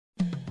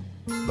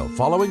The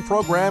following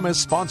program is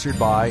sponsored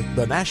by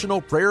the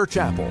National Prayer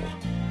Chapel.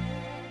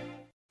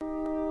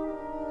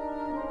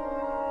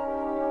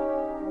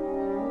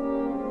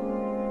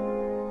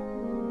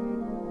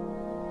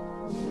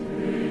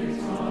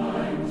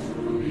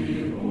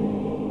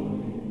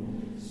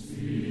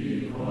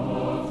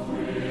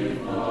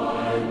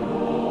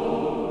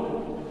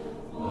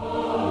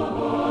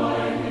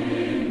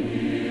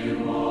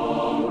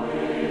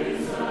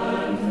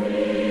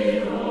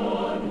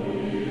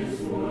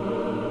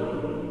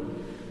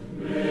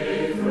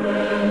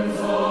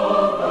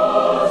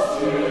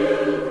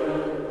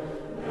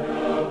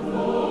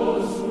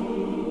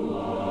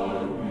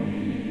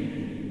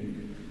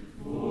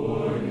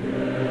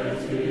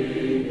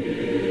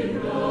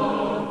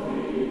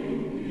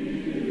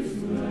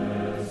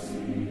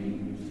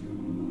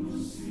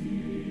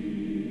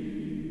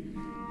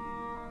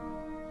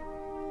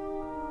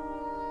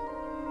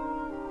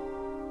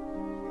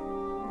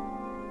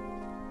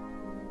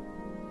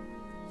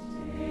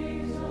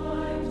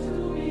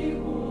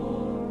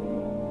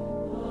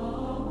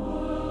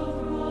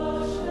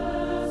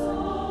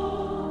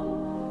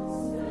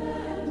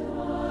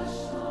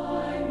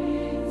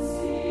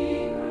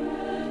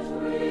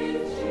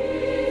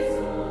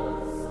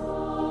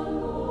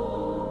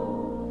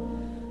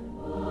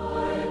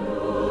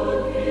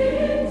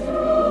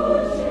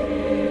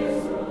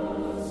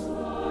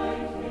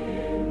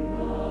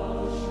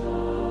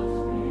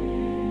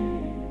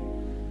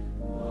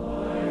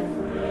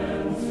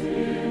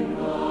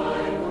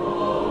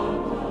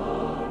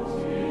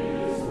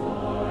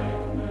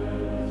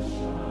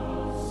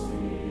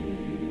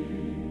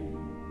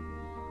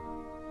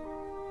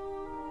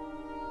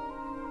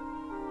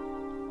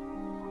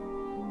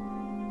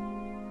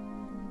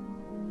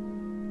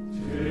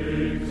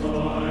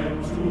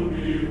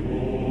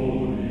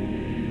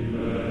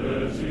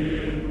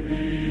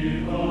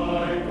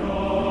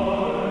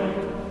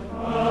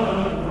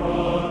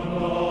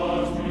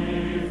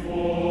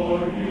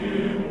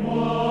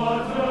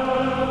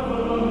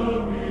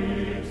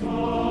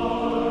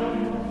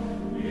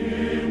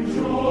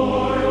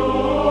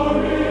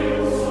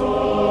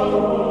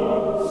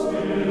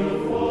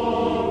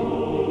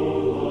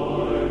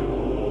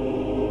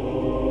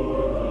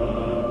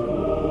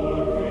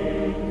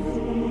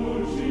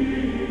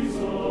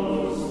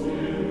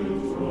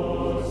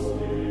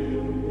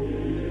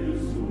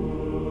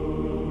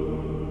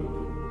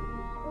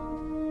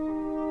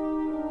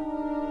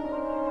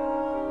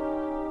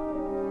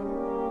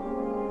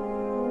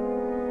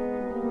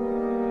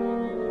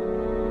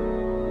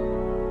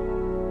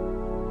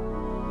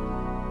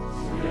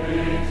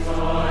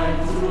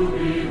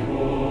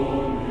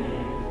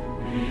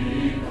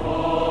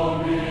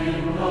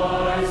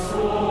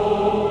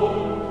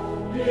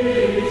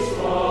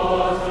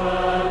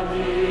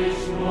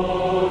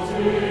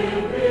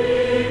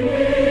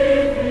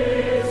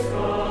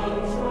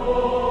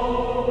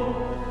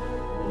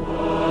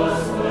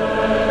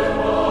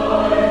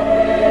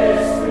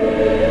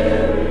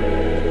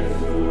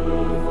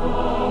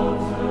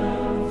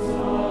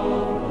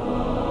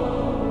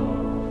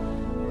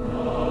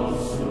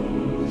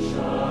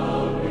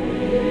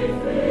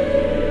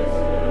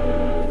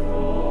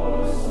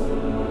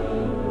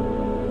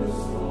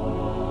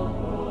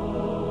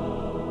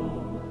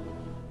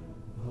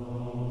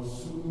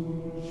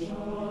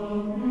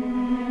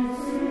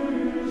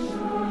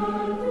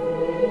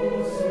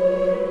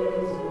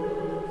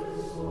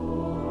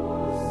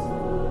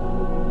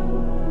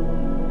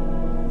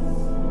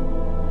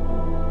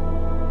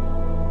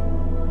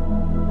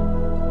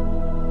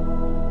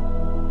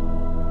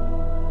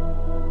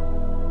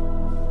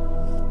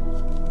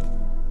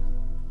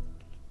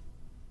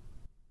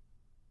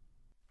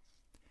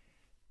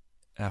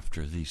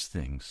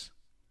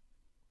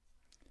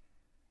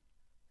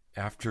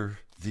 After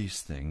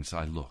these things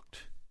I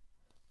looked,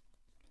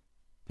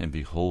 and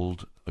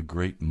behold, a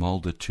great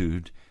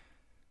multitude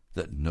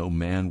that no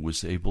man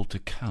was able to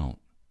count,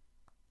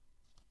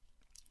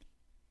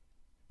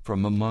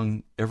 from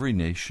among every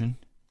nation,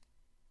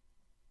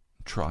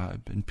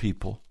 tribe, and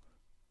people,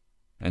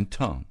 and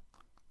tongue,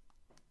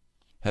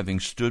 having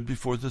stood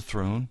before the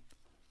throne,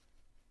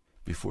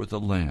 before the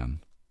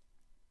Lamb,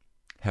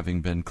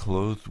 having been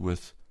clothed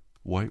with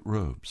white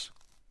robes,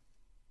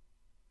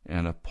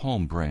 and a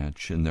palm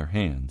branch in their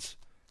hands.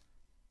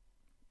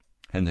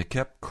 And they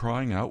kept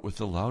crying out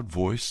with a loud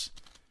voice,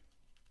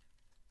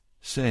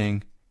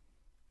 saying,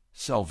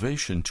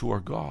 Salvation to our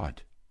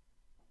God,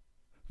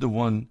 the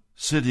one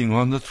sitting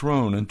on the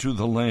throne, and to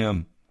the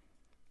Lamb.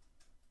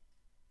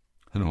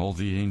 And all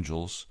the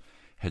angels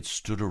had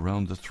stood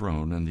around the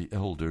throne, and the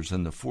elders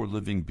and the 4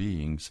 living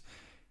beings,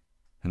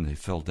 and they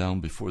fell down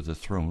before the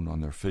throne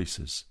on their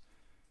faces,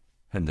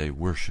 and they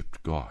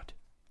worshipped God,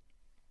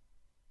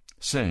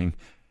 saying,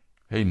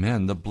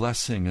 Amen, the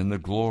blessing and the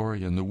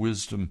glory and the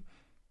wisdom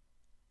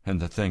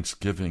and the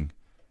thanksgiving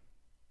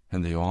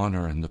and the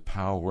honor and the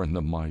power and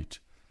the might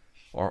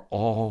are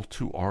all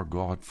to our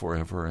God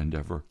forever and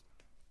ever.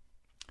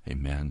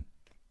 Amen.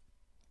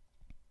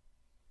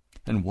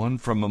 And one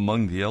from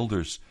among the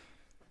elders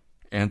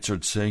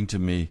answered, saying to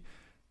me,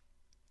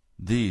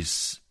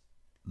 These,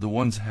 the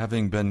ones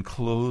having been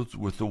clothed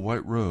with the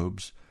white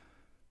robes,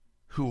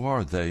 who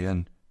are they,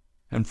 and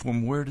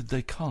from where did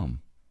they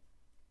come?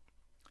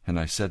 And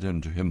I said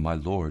unto him, My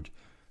Lord,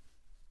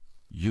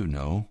 you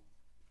know.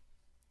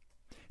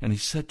 And he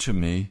said to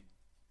me,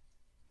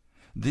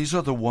 These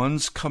are the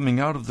ones coming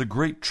out of the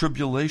great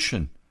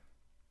tribulation,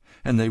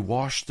 and they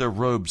washed their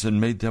robes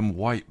and made them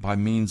white by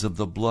means of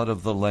the blood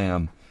of the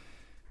Lamb.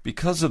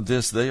 Because of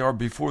this they are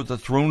before the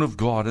throne of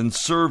God, and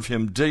serve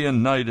him day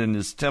and night in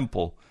his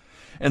temple.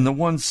 And the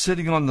one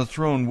sitting on the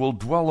throne will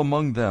dwell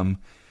among them,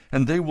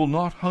 and they will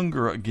not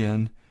hunger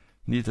again,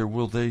 neither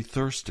will they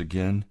thirst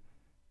again.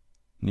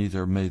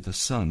 Neither may the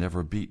sun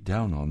ever beat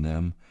down on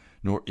them,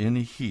 nor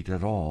any heat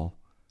at all.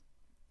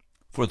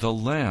 For the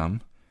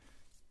Lamb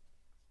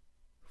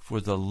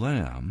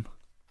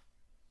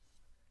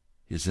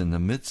is in the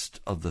midst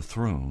of the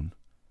throne.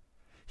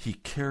 He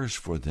cares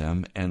for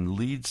them and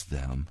leads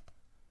them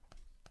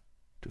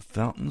to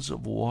fountains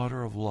of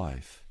water of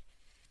life.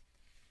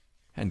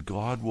 And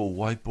God will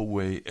wipe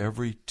away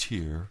every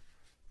tear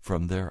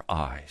from their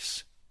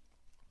eyes.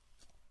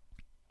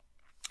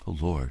 O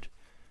Lord,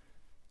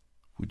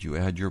 would you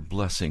add your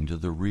blessing to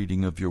the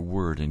reading of your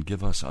word and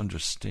give us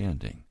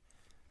understanding?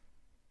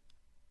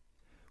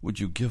 Would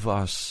you give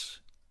us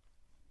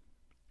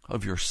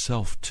of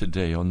yourself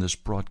today on this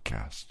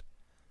broadcast?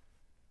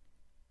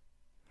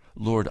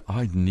 Lord,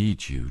 I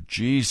need you.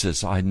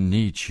 Jesus, I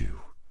need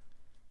you.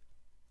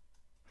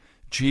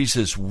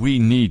 Jesus, we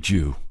need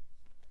you.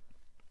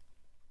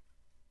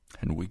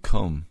 And we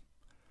come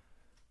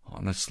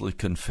honestly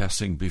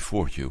confessing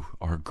before you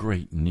our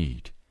great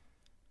need.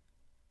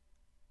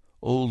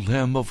 O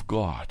Lamb of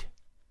God,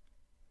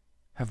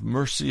 have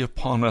mercy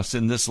upon us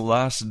in this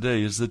last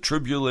day as the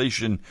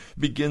tribulation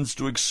begins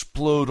to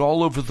explode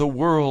all over the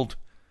world,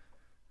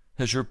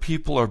 as your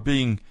people are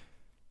being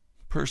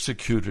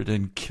persecuted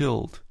and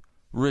killed,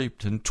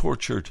 raped and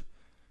tortured.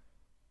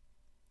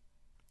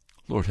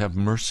 Lord, have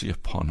mercy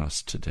upon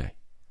us today.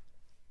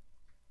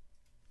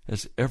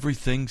 As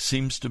everything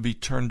seems to be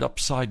turned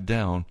upside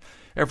down,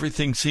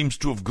 everything seems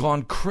to have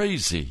gone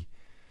crazy.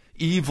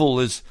 Evil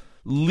is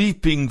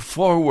leaping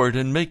forward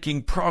and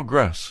making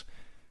progress.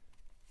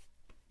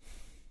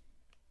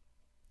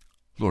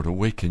 Lord,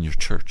 awaken your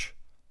church.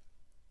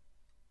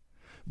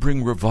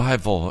 Bring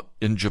revival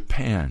in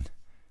Japan,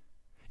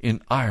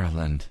 in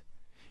Ireland,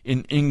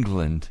 in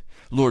England.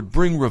 Lord,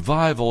 bring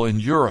revival in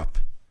Europe.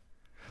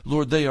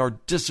 Lord, they are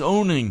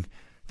disowning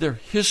their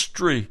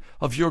history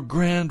of your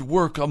grand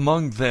work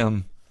among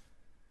them.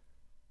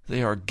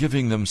 They are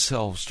giving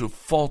themselves to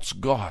false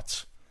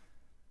gods.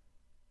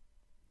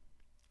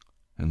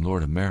 And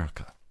Lord,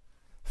 America,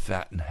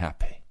 fat and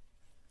happy,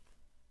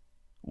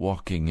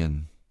 walking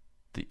in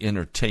the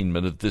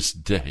entertainment of this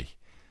day,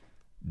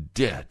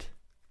 dead,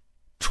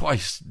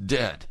 twice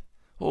dead.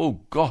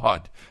 Oh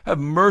God, have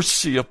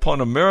mercy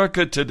upon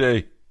America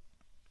today.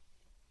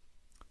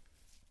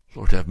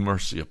 Lord, have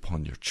mercy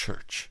upon your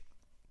church.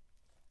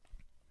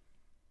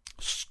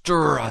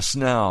 Stir us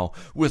now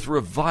with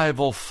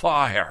revival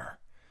fire.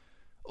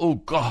 Oh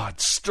God,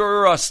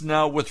 stir us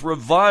now with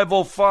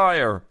revival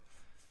fire.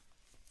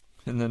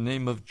 In the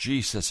name of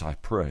Jesus, I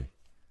pray.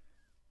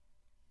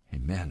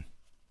 Amen.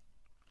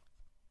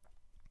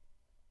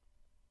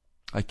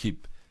 I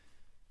keep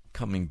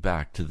coming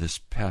back to this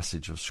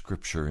passage of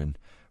Scripture in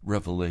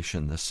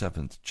Revelation, the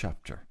 7th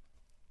chapter.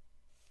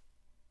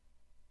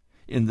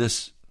 In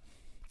this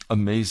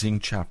amazing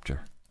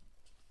chapter,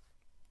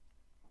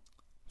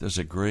 there's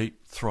a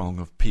great throng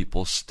of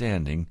people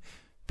standing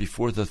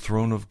before the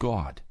throne of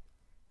God,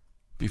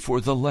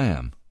 before the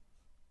Lamb.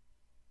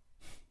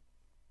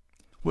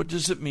 What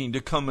does it mean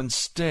to come and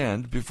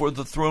stand before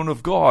the throne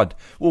of God?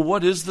 Well,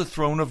 what is the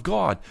throne of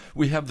God?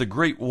 We have the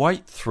great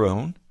white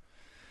throne.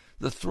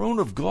 The throne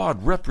of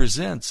God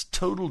represents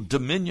total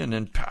dominion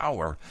and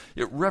power.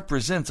 It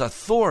represents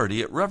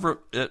authority. It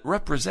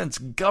represents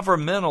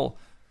governmental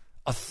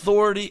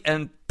authority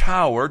and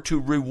power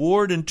to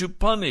reward and to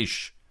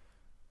punish.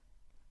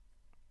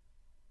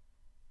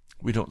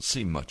 We don't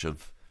see much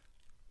of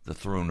the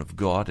throne of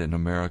God in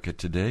America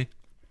today.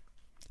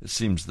 It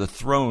seems the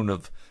throne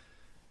of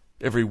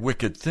every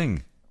wicked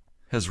thing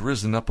has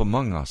risen up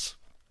among us.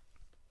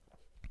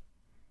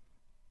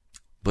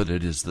 But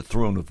it is the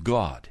throne of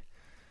God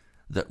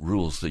that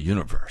rules the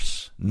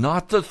universe,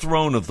 not the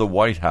throne of the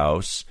White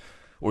House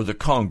or the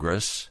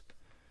Congress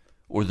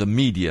or the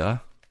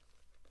media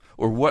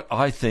or what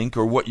I think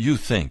or what you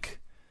think.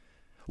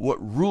 What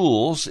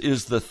rules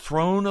is the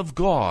throne of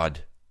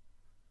God.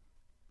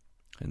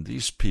 And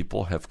these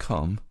people have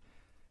come,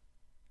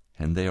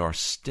 and they are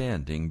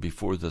standing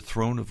before the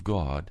throne of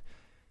God,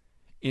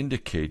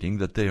 indicating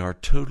that they are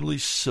totally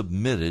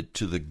submitted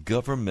to the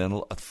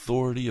governmental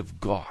authority of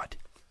God.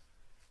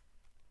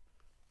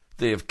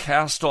 They have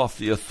cast off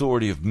the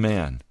authority of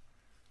man.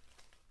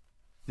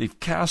 They've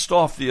cast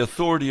off the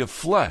authority of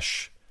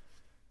flesh.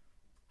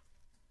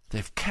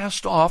 They've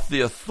cast off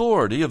the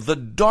authority of the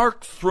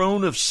dark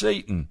throne of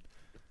Satan.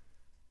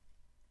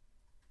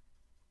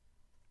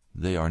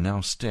 They are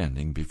now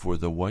standing before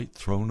the white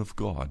throne of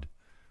God.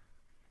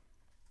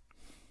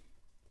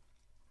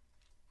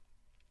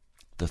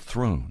 the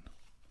throne,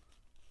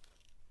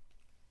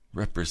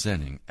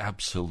 representing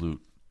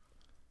absolute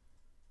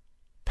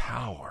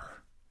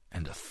power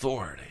and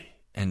authority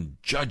and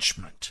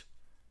judgment.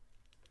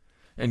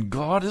 And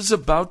God is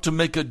about to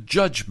make a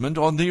judgment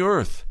on the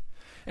earth.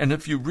 And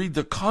if you read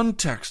the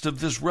context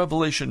of this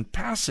Revelation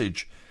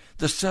passage,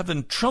 the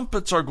 7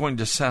 trumpets are going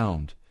to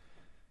sound.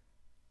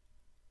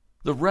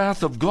 The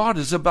wrath of God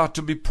is about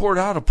to be poured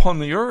out upon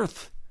the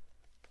earth.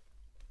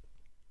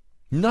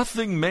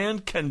 Nothing man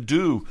can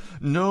do,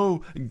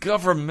 no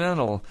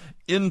governmental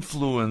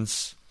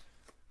influence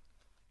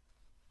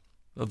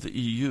of the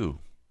EU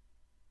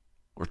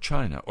or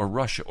China or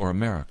Russia or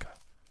America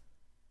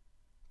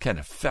can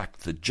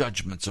affect the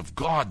judgments of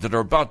God that are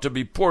about to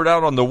be poured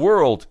out on the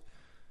world.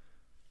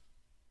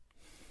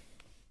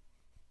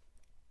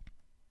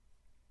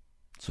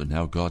 So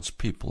now God's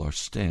people are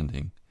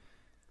standing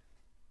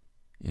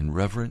in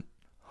reverent,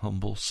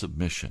 humble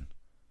submission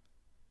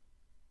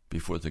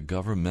before the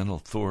governmental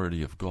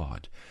authority of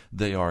God.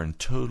 They are in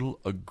total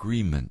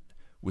agreement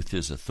with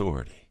His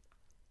authority.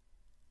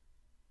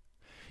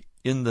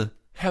 In the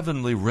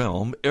heavenly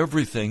realm,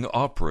 everything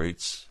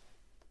operates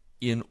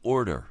in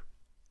order.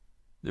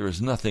 There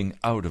is nothing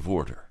out of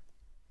order.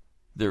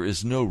 There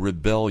is no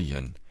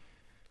rebellion.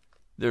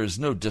 There is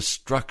no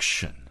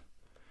destruction.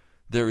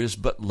 There is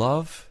but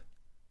love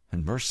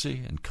and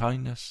mercy and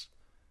kindness,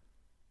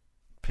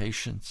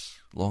 patience,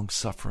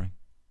 long-suffering.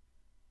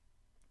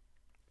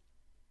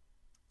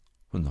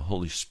 When the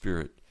Holy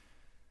Spirit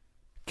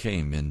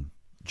came in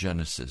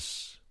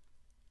Genesis,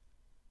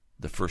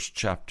 the first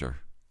chapter,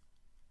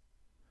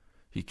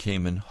 He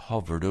came and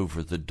hovered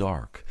over the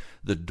dark.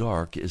 The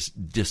dark is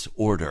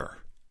disorder.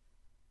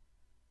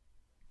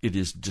 It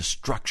is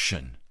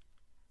destruction.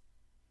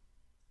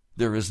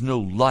 There is no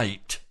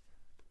light.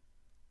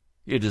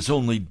 It is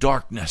only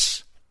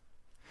darkness.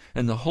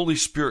 And the Holy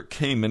Spirit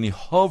came and He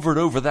hovered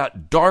over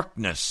that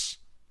darkness.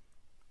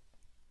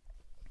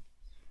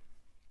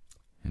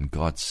 And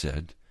God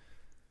said,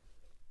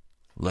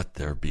 "Let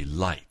there be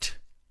light."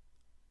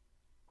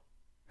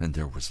 And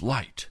there was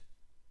light.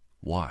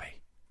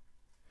 Why?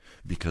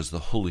 Because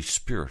the Holy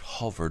Spirit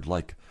hovered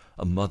like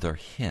a mother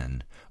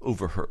hen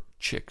over her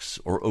chicks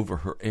or over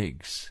her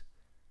eggs.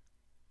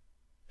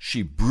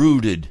 She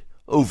brooded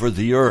over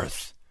the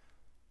earth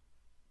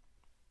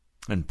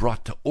and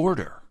brought to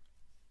order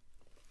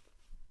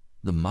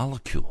the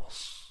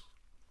molecules.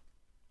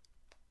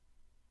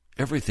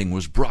 Everything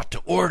was brought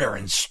to order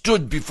and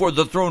stood before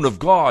the throne of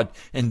God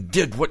and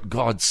did what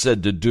God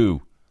said to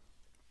do.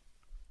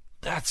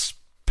 That's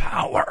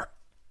power.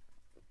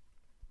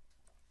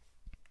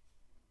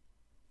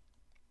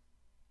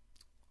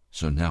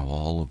 So now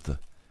all of the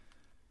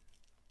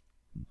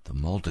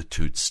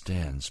multitude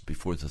stands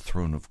before the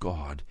throne of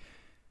God,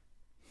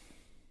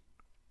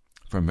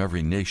 from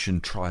every nation,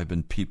 tribe,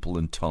 and people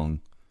and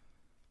tongue.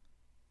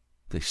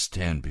 They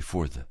stand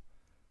before the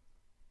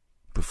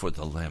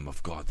Lamb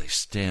of God. They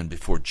stand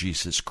before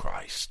Jesus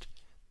Christ.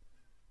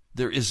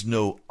 There is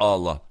no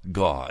Allah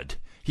God.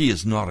 He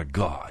is not a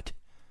God.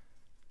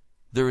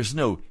 There is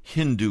no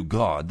Hindu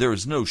God. There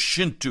is no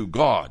Shinto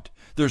God.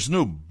 There is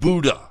no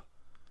Buddha.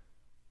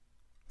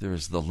 There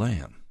is the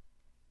Lamb,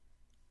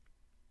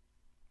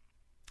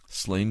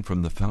 slain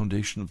from the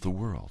foundation of the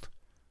world.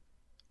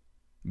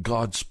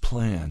 God's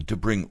plan to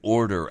bring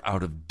order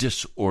out of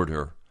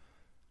disorder.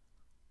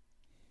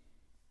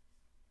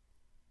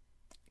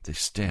 They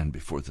stand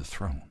before the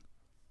throne.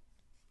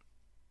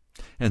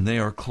 And they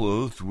are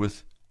clothed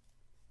with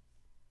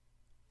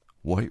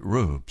white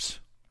robes.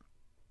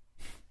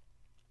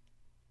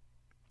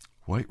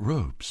 White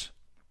robes.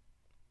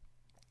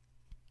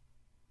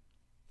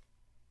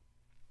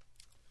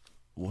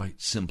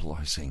 White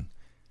symbolizing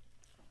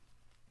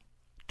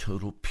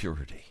total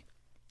purity.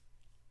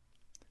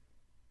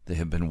 They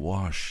have been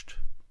washed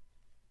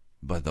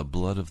by the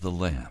blood of the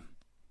Lamb.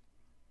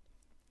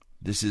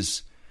 This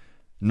is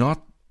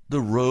not the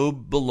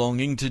robe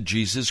belonging to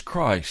Jesus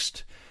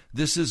Christ.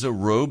 This is a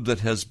robe that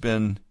has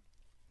been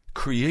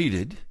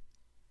created,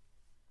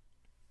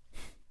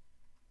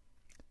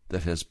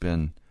 that has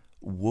been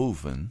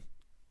woven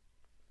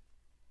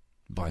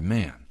by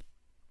man.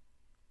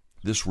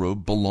 This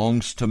robe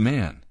belongs to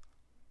man.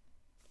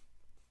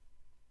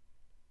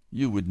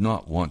 You would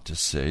not want to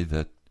say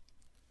that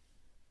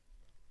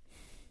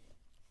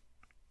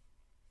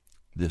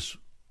this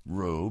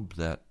robe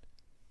that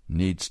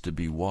needs to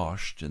be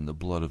washed in the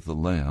blood of the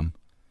Lamb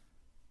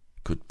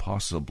could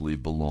possibly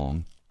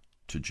belong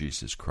to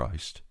Jesus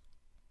Christ,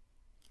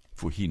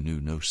 for He knew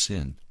no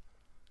sin.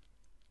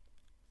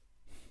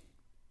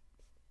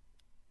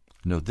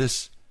 No,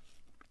 this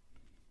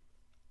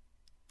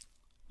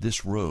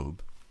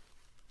robe,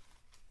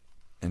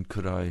 and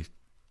could I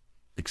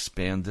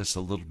expand this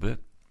a little bit?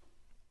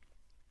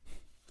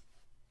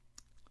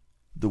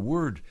 The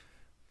word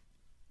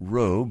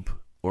robe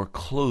or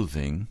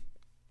clothing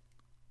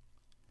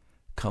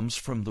comes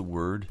from the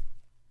word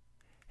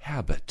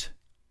habit.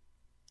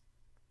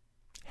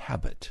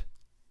 Habit.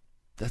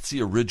 That's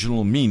the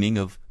original meaning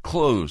of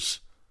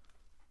clothes.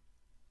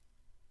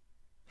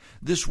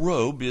 This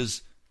robe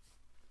is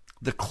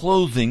the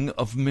clothing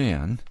of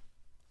man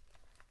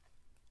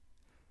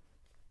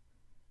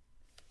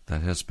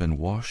that has been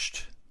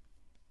washed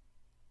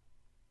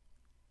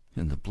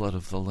in the blood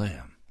of the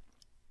Lamb.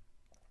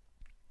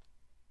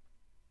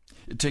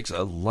 It takes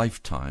a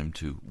lifetime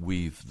to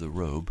weave the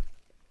robe,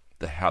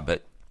 the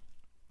habit.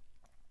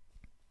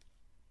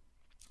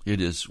 It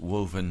is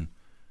woven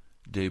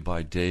day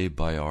by day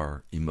by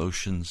our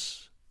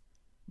emotions,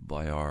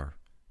 by our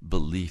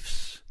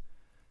beliefs,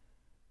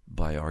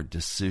 by our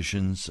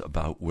decisions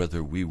about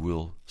whether we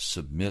will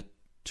submit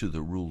to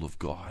the rule of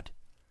God.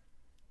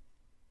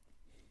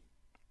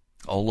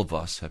 All of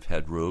us have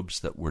had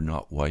robes that were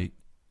not white,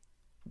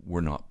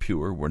 were not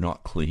pure, were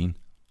not clean.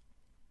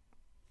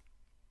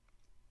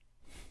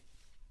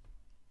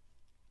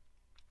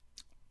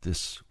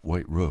 This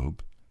white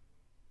robe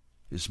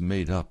is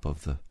made up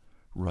of the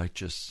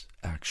righteous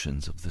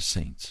actions of the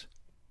saints.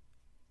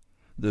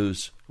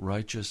 Those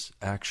righteous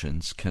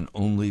actions can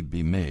only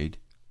be made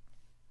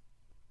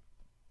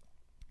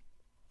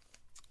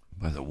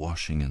by the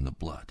washing in the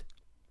blood.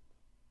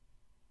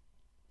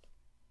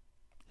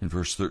 In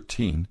verse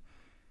 13,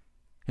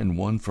 and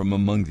one from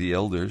among the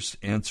elders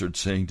answered,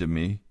 saying to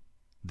me,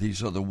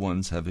 these are the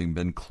ones having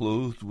been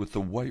clothed with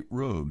the white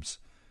robes.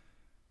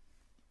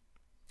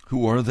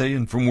 Who are they,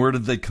 and from where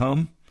did they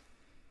come?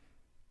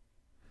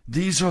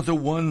 These are the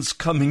ones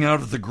coming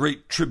out of the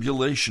great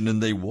tribulation,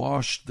 and they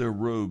washed their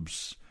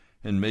robes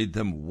and made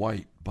them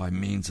white by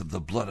means of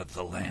the blood of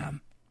the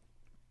Lamb.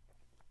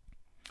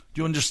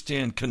 Do you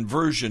understand?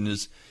 Conversion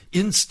is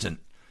instant.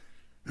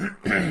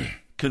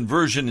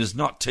 Conversion is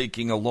not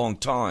taking a long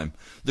time.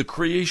 The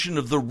creation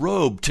of the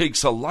robe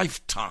takes a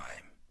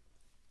lifetime.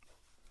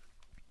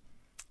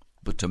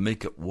 But to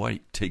make it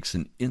white takes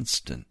an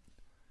instant,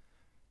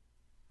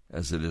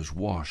 as it is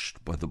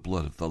washed by the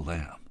blood of the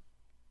Lamb.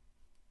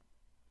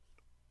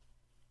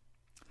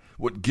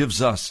 What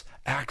gives us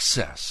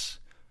access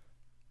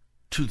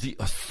to the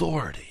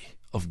authority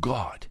of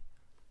God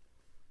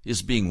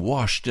is being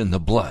washed in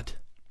the blood,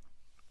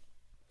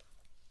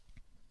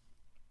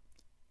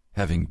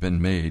 having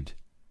been made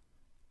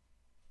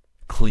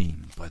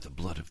clean by the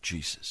blood of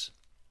Jesus.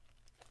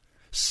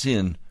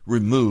 Sin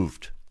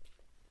removed.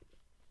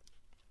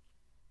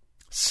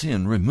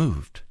 Sin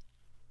removed.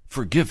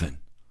 Forgiven.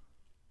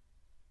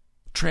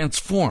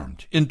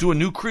 Transformed into a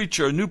new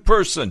creature, a new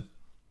person.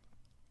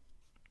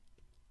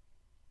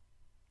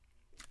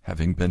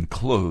 Having been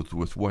clothed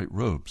with white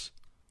robes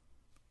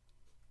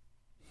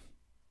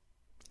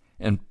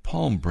and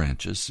palm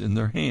branches in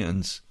their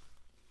hands.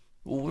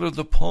 What are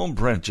the palm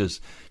branches?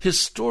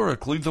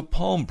 Historically, the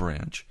palm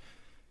branch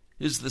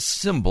is the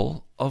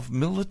symbol of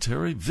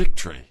military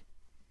victory.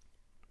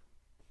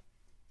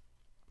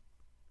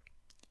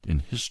 In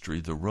history,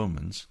 the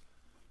Romans,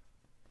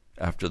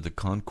 after the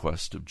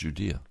conquest of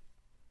Judea,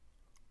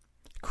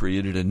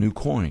 created a new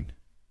coin,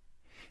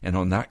 and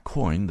on that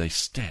coin they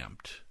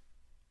stamped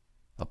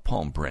a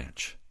palm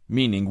branch,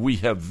 meaning we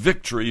have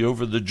victory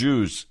over the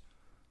Jews.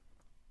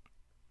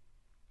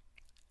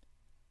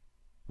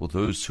 Well,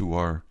 those who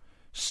are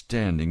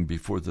standing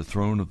before the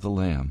throne of the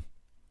Lamb,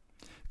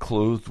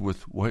 clothed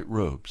with white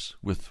robes,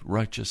 with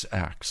righteous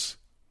acts,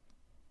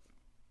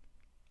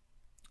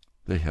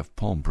 they have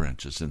palm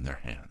branches in their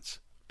hands.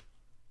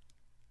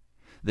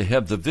 They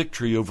have the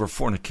victory over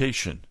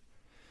fornication.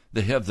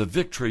 They have the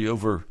victory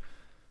over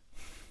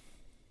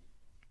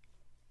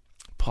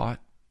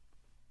pot,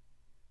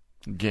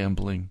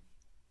 gambling,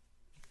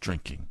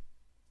 drinking,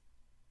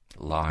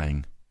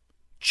 lying,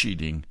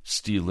 cheating,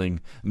 stealing,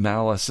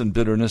 malice and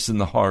bitterness in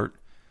the heart,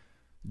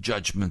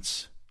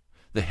 judgments.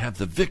 They have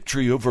the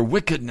victory over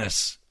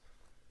wickedness.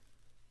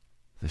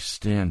 They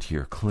stand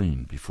here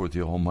clean before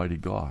the Almighty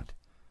God.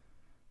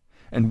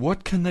 And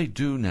what can they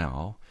do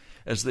now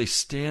as they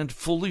stand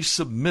fully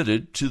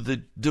submitted to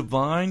the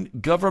divine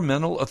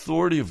governmental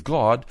authority of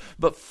God,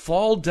 but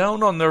fall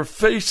down on their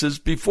faces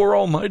before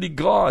Almighty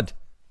God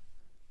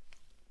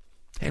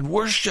and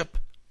worship?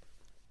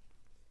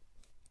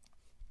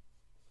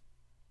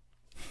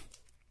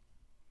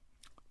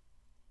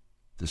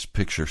 This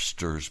picture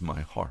stirs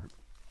my heart.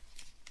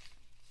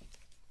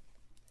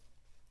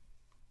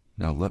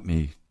 Now let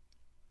me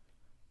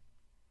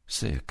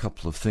say a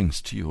couple of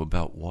things to you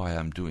about why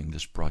I'm doing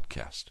this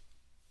broadcast.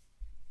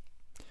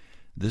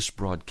 This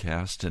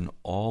broadcast and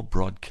all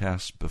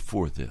broadcasts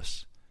before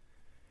this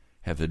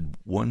have had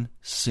one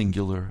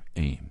singular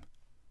aim,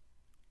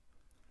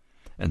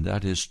 and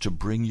that is to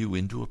bring you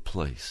into a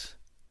place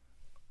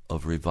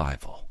of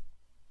revival.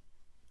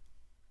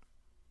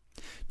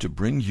 To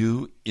bring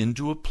you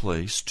into a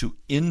place to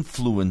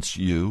influence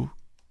you,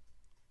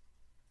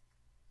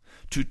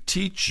 to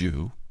teach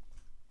you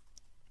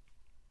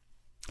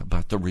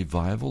about the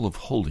revival of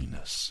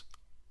holiness,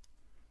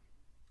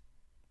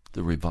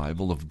 the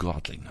revival of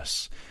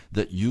godliness,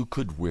 that you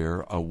could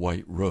wear a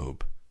white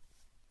robe.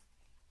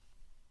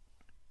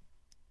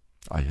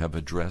 I have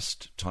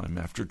addressed time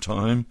after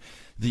time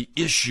the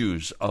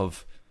issues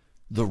of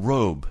the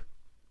robe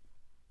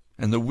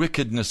and the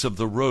wickedness of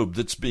the robe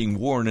that's being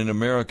worn in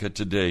America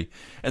today,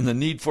 and the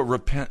need for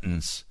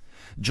repentance.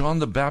 John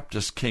the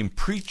Baptist came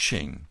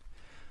preaching,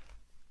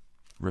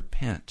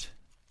 repent,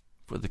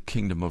 for the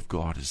kingdom of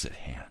God is at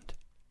hand.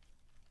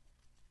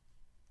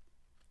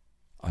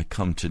 I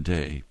come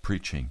today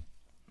preaching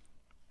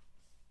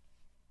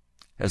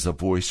as a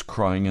voice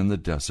crying in the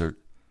desert,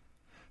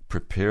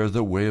 prepare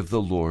the way of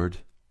the Lord,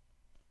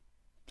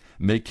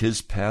 make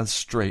his paths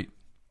straight.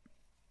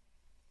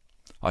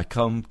 I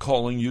come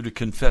calling you to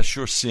confess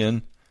your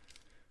sin,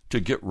 to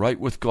get right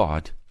with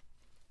God.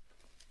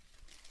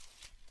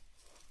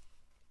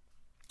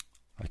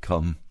 I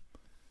come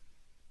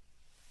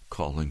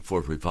calling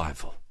for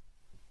revival.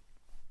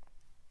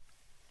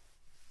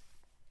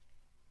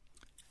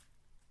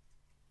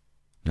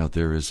 Now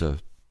there is a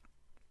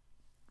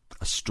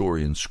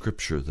story in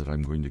Scripture that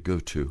I'm going to go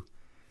to.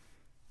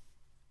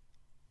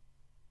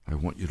 I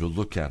want you to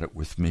look at it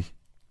with me.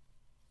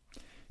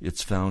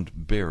 It's found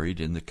buried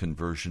in the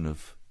conversion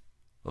of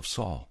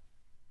Saul.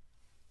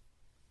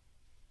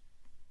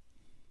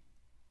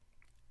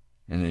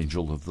 An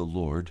angel of the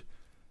Lord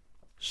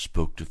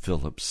spoke to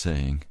Philip,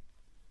 saying,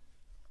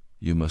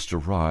 you must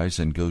arise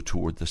and go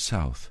toward the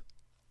south,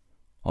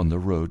 on the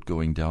road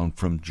going down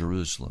from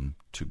Jerusalem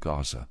to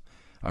Gaza.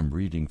 I'm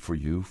reading for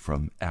you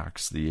from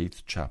Acts, the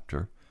 8th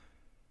chapter.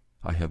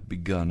 I have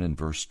begun in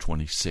verse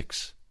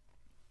 26.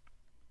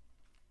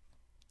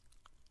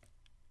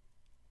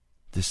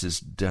 This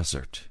is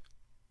desert.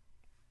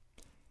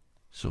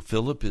 So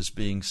Philip is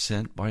being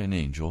sent by an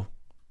angel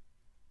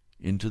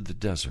into the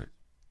desert.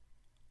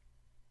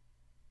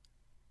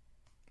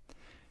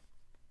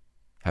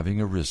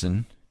 Having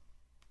arisen,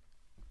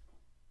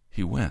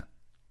 he went.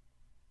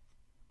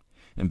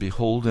 And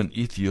behold, an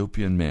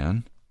Ethiopian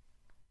man,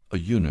 a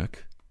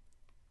eunuch,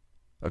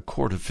 a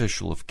court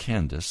official of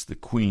Candace, the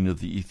queen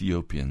of the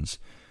Ethiopians,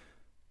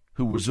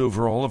 who was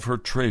over all of her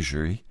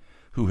treasury,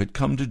 who had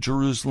come to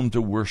Jerusalem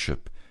to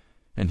worship,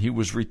 and he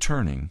was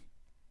returning,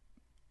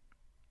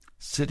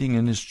 sitting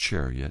in his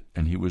chariot,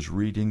 and he was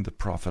reading the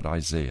prophet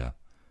Isaiah.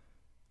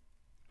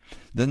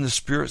 Then the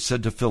Spirit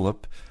said to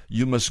Philip,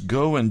 you must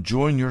go and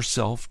join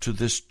yourself to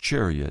this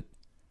chariot.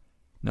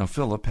 Now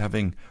Philip,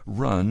 having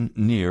run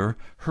near,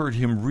 heard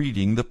him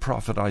reading the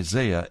prophet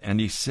Isaiah, and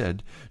he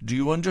said, do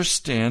you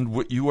understand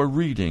what you are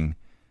reading?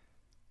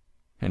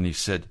 And he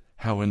said,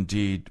 how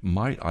indeed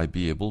might I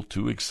be able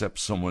to, except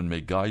someone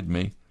may guide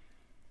me?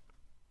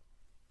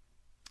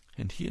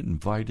 And he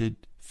invited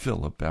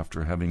Philip,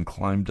 after having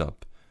climbed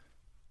up,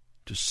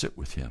 to sit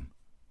with him.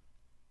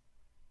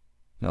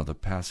 Now the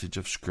passage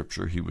of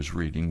Scripture he was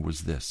reading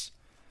was this: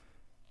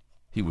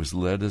 he was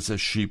led as a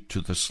sheep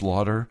to the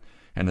slaughter,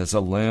 and as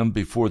a lamb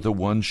before the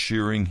one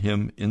shearing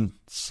him in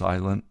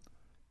silent.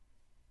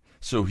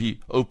 So he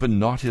opened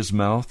not his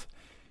mouth.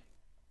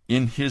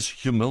 In his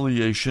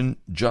humiliation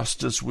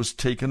justice was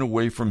taken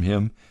away from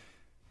him.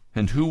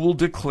 And who will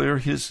declare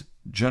his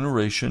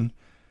generation?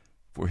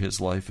 For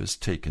his life is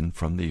taken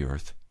from the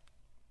earth.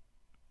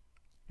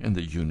 And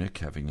the eunuch,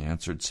 having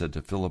answered, said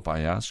to Philip,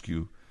 I ask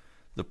you,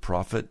 the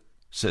prophet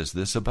says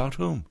this about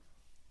whom?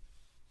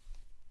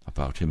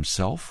 About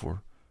himself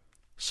or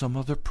some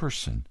other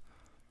person?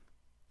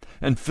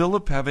 And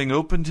Philip, having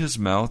opened his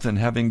mouth, and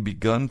having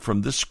begun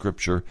from this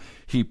Scripture,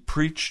 he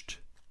preached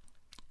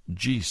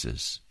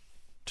Jesus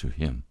to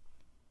him.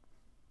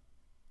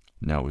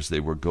 Now as they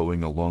were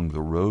going along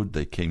the road,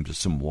 they came to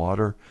some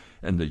water,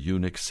 and the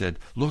eunuch said,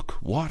 look,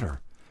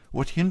 water,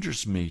 what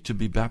hinders me to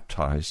be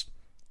baptized?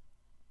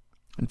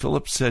 And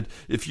Philip said,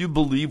 if you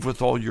believe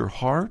with all your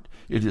heart,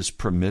 it is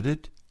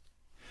permitted.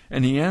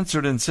 And he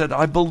answered and said,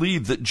 I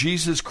believe that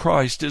Jesus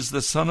Christ is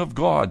the Son of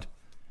God.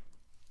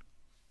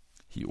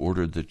 He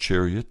ordered the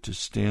chariot to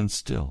stand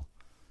still,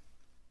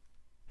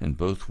 and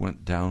both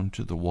went down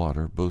to the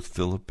water, both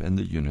Philip and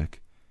the eunuch,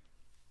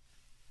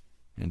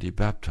 and he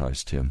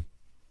baptized him.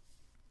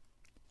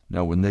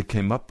 Now when they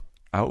came up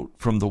out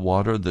from the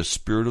water, the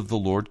Spirit of the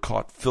Lord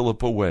caught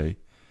Philip away,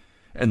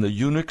 and the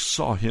eunuch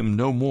saw him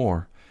no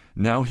more.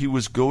 Now he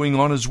was going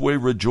on his way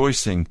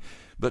rejoicing,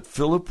 but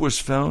Philip was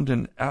found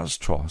in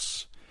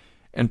Astros,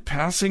 and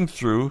passing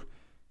through,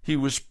 he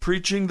was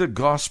preaching the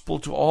gospel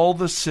to all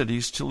the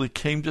cities till he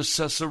came to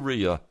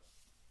Caesarea.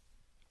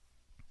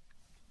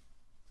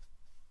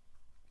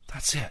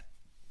 That's it.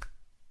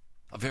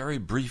 A very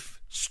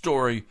brief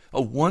story,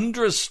 a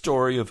wondrous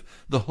story of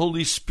the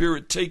Holy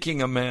Spirit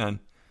taking a man.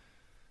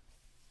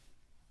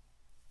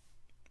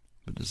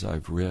 But as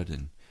I've read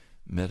and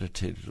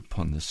meditated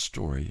upon this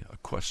story, a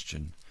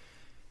question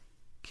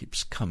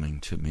keeps coming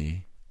to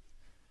me,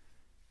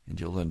 and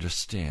you'll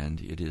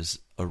understand it is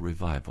a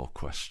revival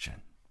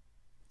question.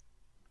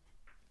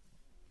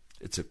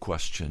 It's a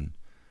question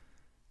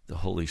the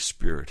Holy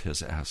Spirit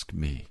has asked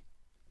me.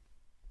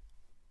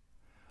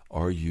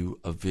 Are you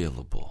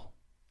available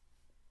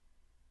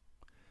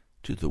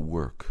to the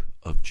work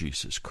of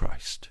Jesus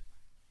Christ?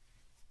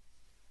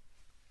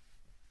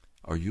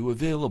 Are you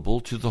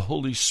available to the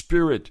Holy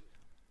Spirit?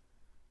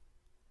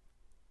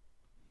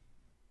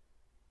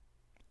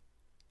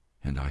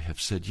 And I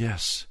have said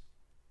yes.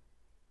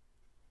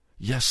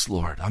 Yes,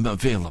 Lord, I'm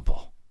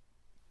available.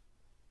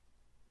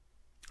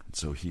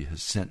 So he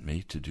has sent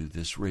me to do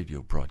this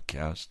radio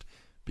broadcast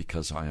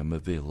because I am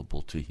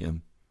available to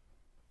him.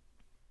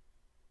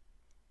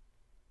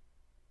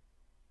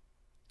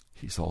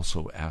 He's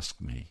also asked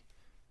me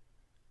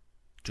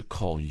to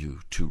call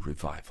you to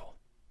revival.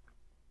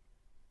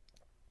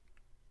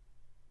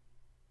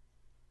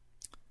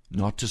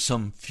 Not to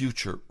some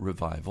future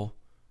revival,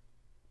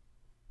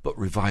 but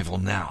revival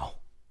now.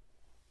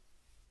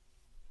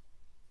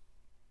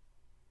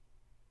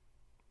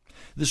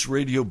 This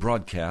radio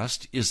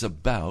broadcast is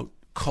about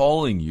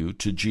calling you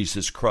to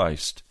Jesus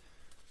Christ,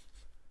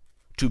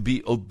 to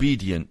be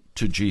obedient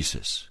to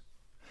Jesus,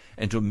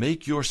 and to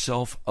make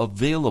yourself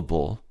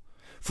available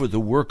for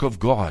the work of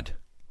God.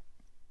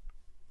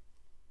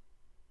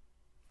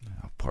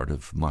 Now, part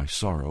of my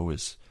sorrow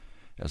is,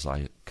 as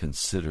I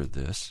consider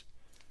this,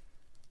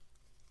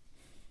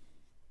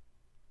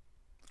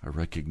 I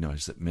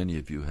recognize that many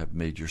of you have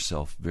made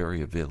yourself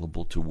very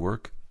available to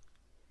work.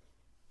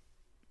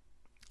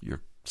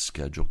 Your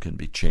schedule can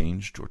be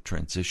changed or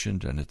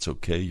transitioned, and it's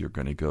okay, you're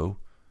going to go.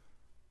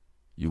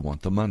 You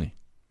want the money.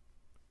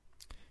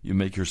 You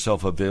make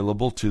yourself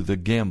available to the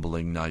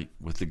gambling night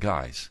with the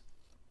guys.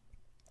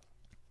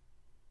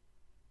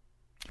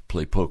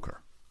 Play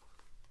poker.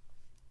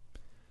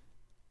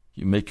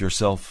 You make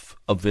yourself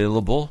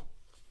available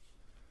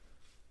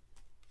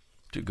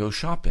to go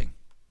shopping.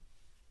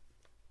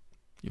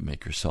 You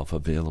make yourself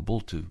available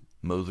to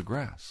mow the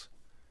grass,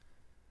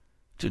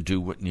 to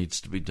do what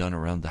needs to be done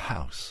around the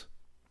house.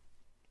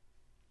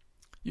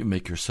 You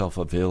make yourself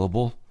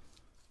available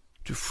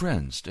to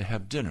friends to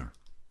have dinner.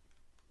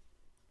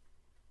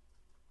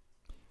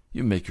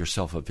 You make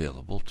yourself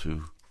available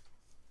to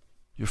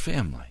your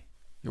family,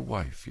 your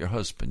wife, your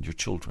husband, your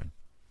children.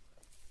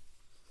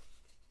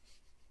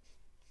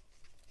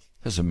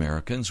 As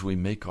Americans, we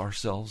make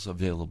ourselves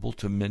available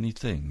to many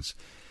things,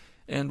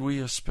 and we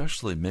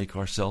especially make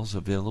ourselves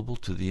available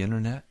to the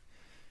internet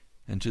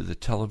and to the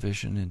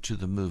television and to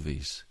the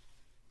movies.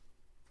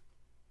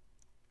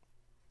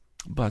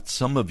 But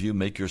some of you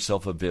make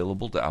yourself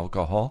available to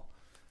alcohol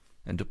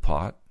and to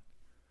pot,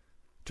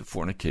 to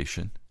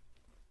fornication.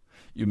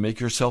 You make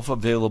yourself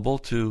available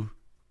to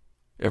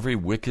every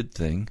wicked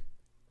thing.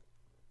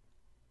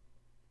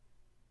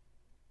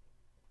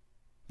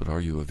 But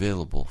are you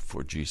available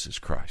for Jesus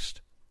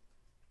Christ?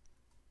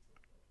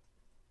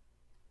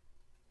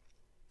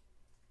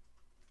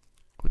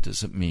 What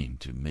does it mean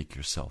to make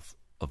yourself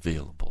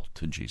available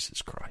to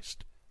Jesus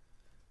Christ?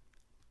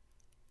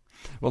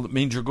 Well, it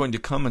means you're going to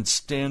come and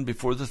stand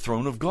before the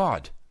throne of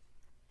God.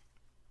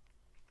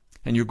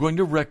 And you're going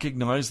to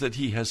recognize that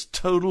He has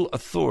total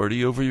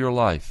authority over your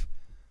life.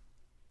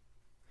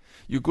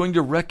 You're going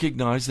to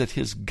recognize that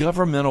His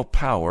governmental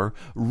power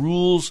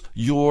rules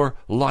your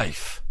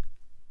life.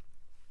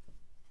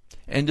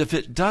 And if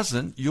it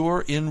doesn't,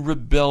 you're in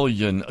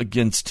rebellion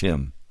against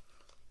Him.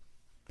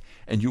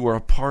 And you are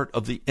a part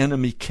of the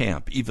enemy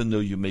camp, even though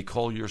you may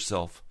call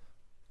yourself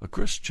a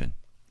Christian.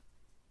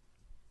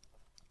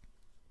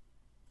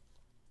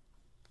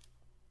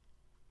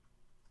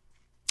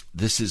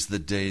 This is the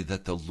day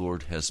that the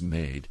Lord has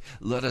made.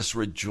 Let us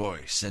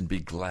rejoice and be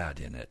glad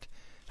in it.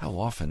 How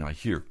often I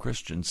hear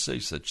Christians say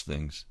such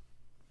things.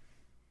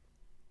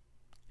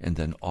 And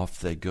then off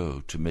they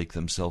go to make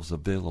themselves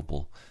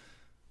available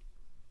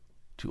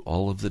to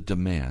all of the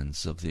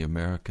demands of the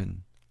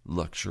American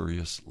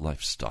luxurious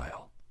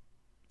lifestyle.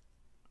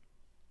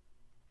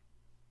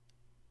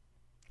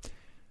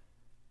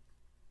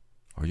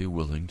 Are you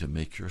willing to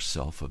make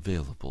yourself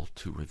available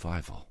to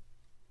revival?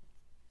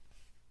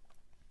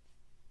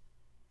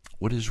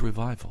 What is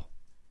revival?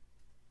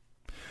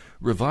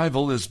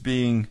 Revival is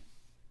being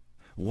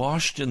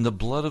washed in the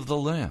blood of the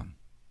Lamb.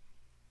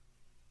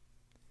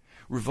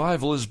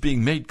 Revival is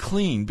being made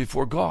clean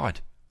before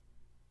God.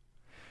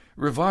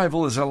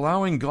 Revival is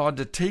allowing God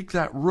to take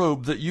that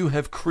robe that you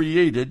have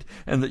created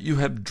and that you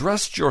have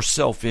dressed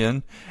yourself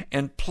in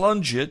and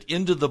plunge it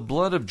into the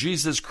blood of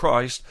Jesus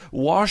Christ,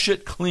 wash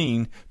it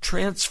clean,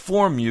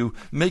 transform you,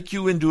 make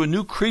you into a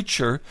new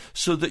creature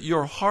so that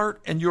your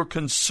heart and your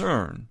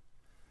concern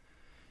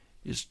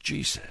is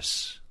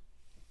Jesus.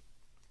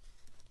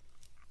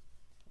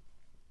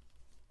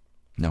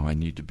 Now I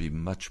need to be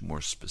much more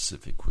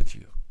specific with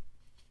you.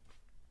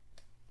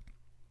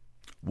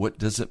 What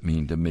does it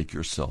mean to make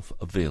yourself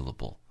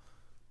available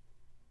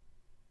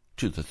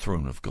to the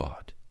throne of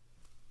God?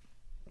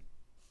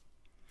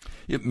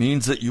 It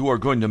means that you are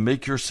going to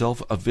make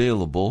yourself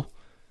available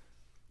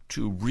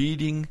to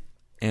reading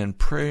and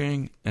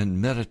praying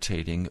and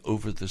meditating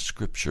over the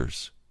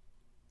Scriptures.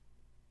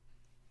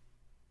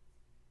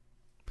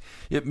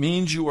 It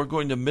means you are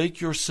going to make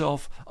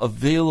yourself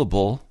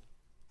available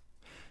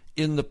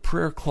in the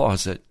prayer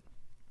closet.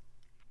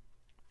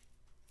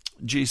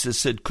 Jesus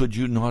said, could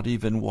you not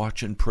even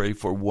watch and pray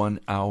for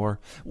 1 hour?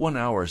 1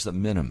 hour is the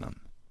minimum.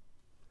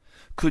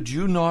 Could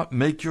you not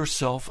make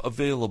yourself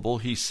available,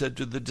 he said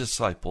to the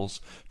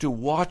disciples, to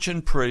watch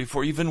and pray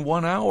for even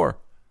 1 hour?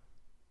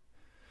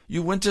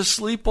 You went to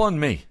sleep on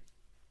me.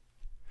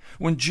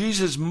 When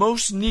Jesus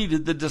most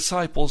needed the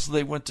disciples,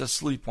 they went to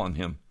sleep on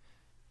him.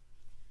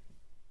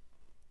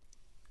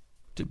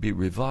 To be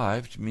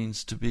revived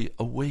means to be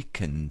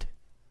awakened.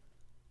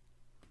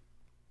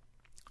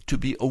 To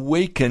be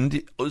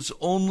awakened is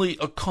only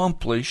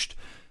accomplished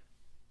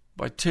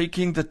by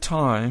taking the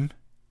time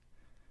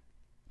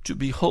to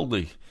be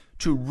holy,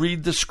 to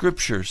read the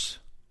Scriptures,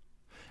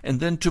 and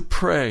then to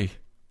pray,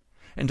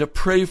 and to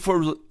pray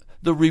for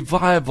the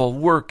revival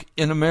work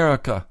in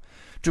America,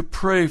 to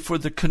pray for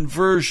the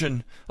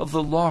conversion of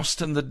the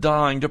lost and the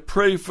dying, to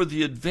pray for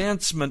the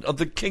advancement of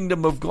the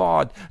kingdom of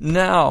God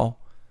now,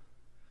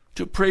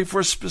 to pray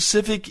for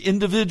specific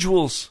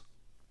individuals,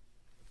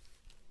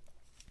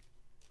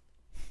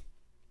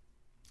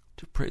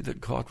 to pray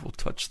that God will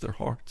touch their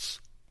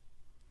hearts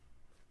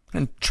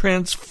and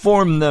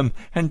transform them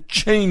and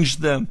change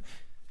them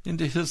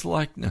into His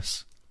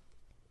likeness.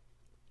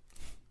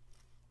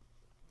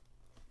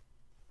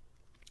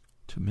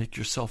 To make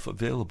yourself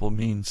available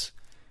means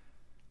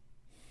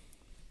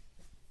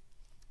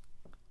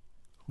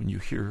when you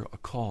hear a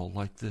call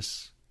like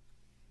this,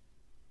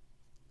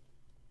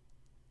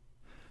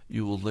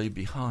 you will lay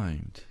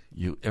behind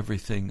you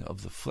everything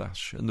of the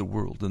flesh and the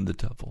world and the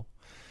devil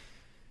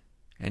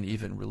and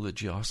even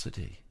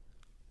religiosity.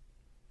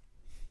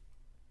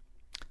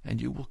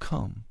 And you will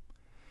come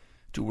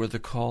to where the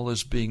call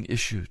is being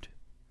issued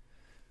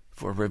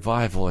for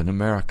revival in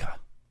America.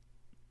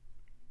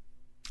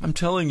 I'm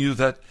telling you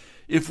that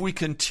if we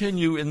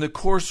continue in the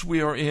course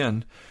we are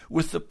in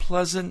with the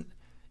pleasant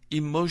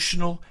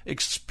emotional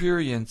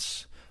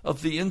experience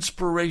of the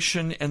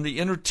inspiration and the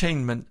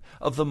entertainment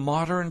of the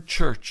modern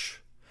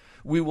church,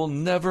 we will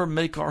never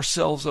make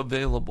ourselves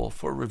available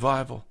for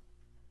revival.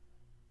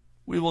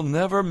 We will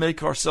never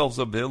make ourselves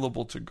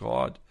available to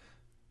God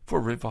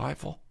for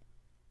revival.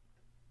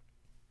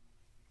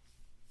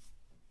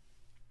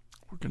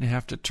 We're going to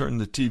have to turn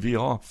the TV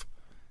off.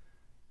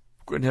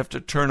 We're going to have to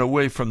turn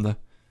away from the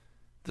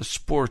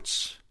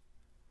sports.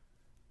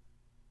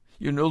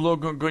 You're no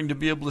longer going to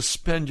be able to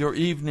spend your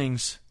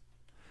evenings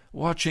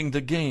watching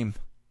the game.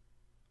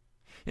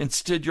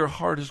 Instead, your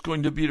heart is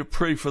going to be to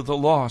pray for the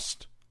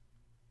lost.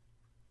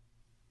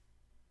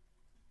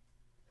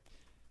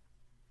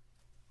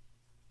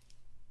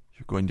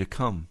 You're going to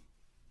come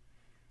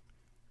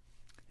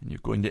and you're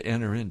going to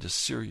enter into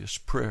serious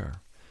prayer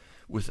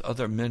with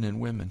other men and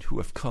women who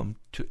have come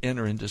to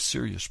enter into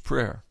serious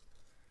prayer.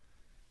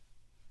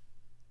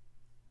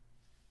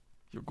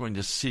 You're going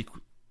to seek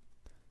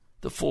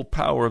the full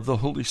power of the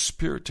Holy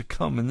Spirit to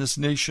come in this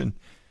nation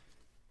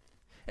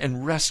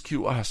and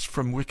rescue us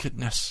from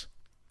wickedness.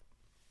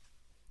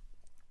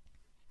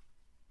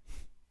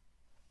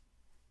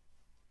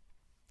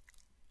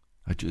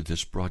 I do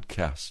this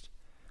broadcast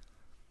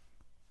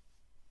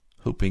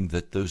hoping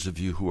that those of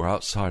you who are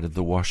outside of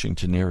the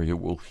Washington area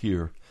will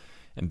hear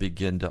and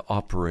begin to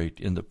operate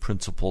in the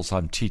principles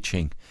I'm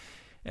teaching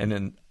and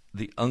in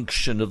the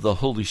unction of the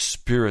Holy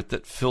Spirit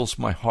that fills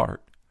my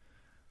heart.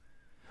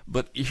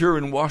 But here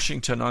in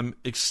Washington, I'm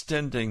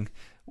extending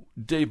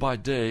day by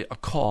day a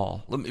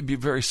call. Let me be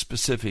very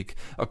specific.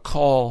 A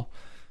call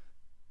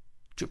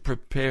to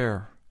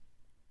prepare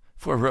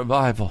for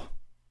revival.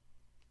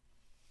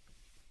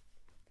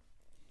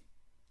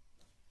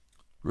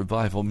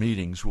 Revival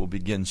meetings will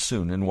begin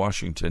soon in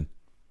Washington.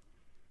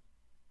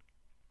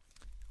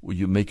 Will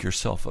you make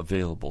yourself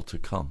available to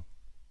come?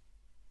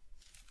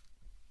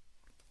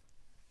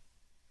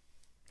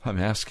 I'm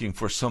asking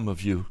for some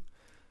of you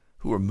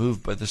who are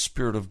moved by the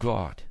Spirit of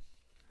God,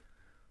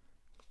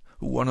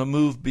 who want to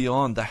move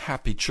beyond the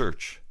happy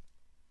church,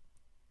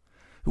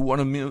 who want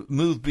to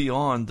move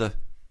beyond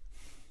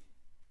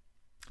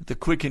the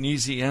quick and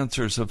easy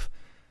answers of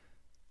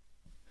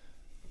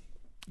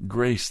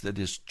grace that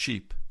is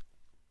cheap,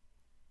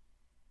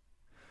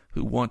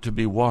 who want to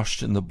be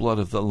washed in the blood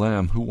of the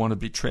Lamb, who want to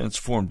be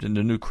transformed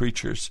into new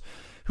creatures,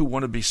 who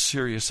want to be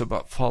serious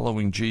about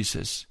following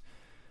Jesus.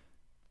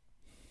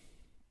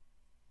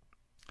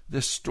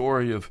 This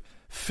story of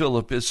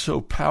Philip is so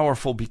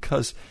powerful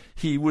because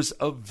he was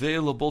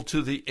available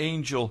to the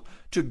angel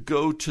to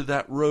go to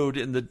that road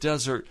in the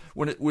desert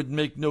when it would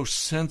make no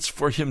sense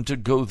for him to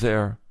go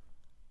there.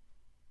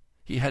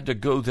 He had to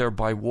go there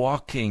by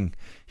walking.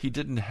 He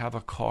didn't have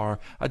a car.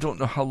 I don't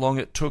know how long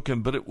it took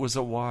him, but it was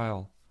a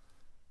while.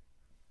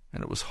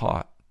 And it was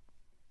hot.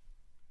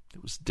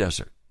 It was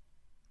desert.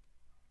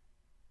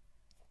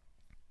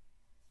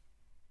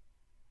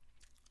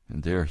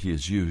 And there he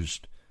is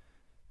used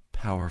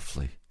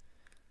powerfully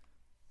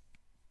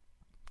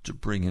to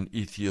bring an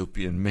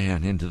Ethiopian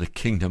man into the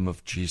kingdom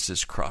of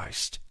Jesus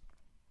Christ.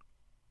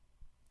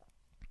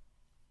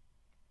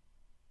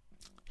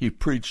 He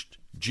preached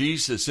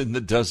Jesus in the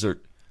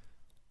desert.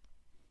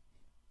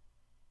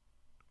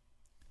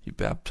 He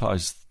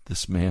baptized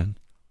this man.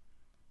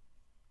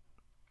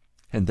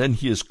 And then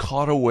he is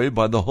caught away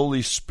by the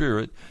Holy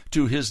Spirit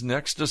to his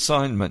next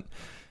assignment.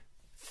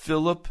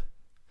 Philip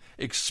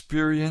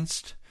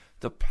experienced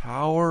the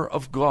power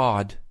of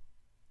God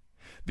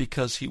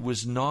because he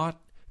was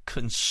not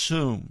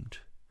consumed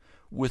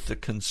with the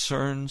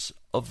concerns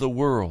of the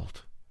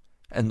world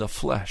and the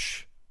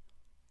flesh.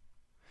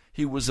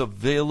 He was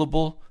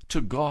available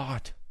to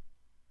God.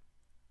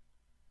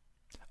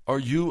 Are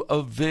you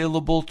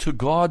available to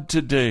God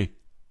today?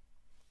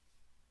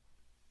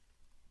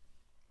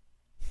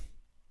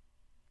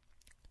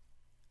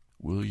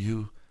 Will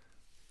you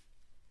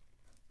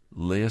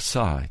lay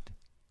aside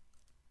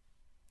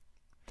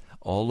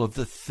all of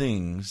the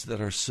things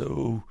that are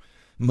so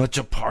much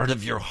a part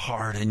of your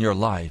heart and your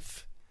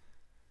life?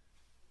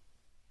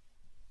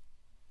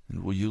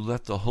 And will you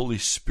let the Holy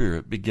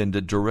Spirit begin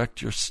to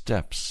direct your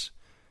steps?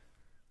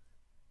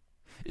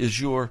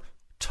 Is your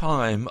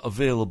time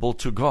available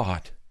to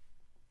God?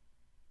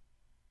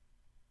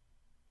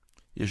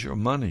 Is your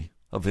money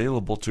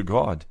available to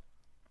God?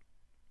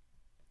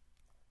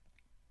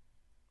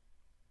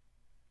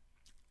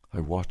 I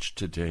watched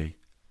today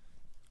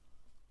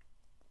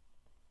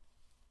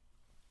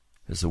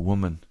as a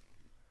woman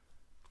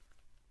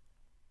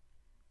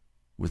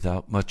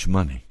without much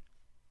money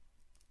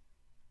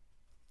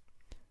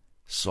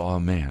saw a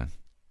man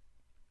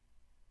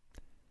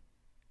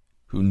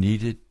who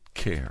needed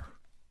care,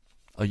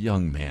 a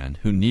young man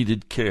who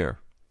needed care.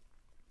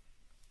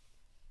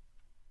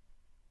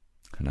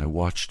 And I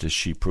watched as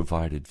she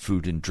provided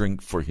food and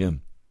drink for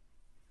him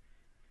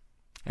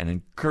and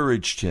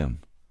encouraged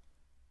him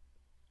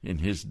in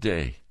his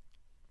day.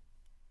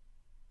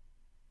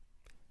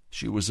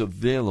 She was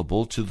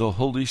available to the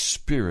Holy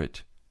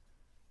Spirit.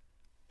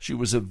 She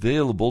was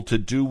available to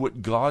do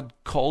what God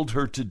called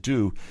her to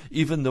do,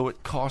 even though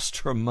it cost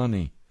her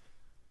money.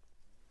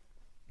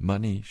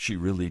 Money she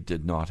really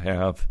did not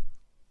have.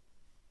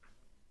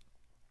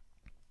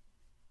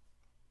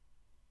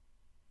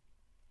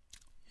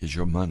 Is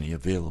your money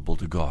available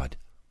to God?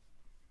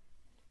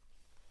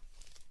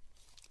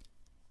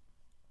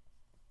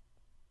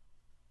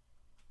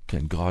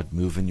 Can God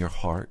move in your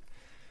heart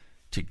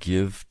to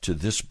give to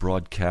this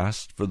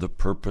broadcast for the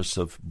purpose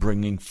of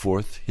bringing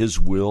forth His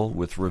will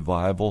with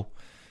revival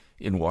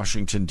in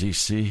Washington,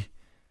 D.C.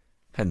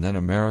 and then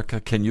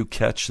America? Can you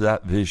catch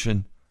that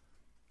vision?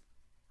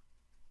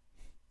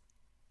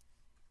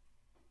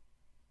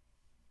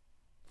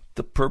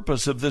 The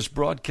purpose of this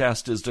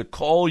broadcast is to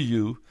call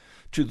you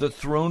to the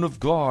throne of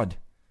God,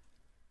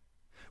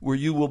 where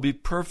you will be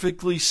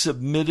perfectly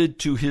submitted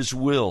to His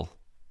will,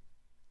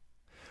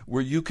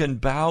 where you can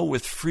bow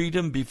with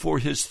freedom before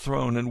His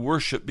throne and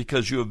worship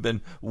because you have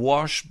been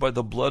washed by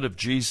the blood of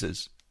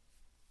Jesus.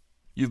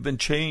 You've been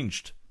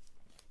changed.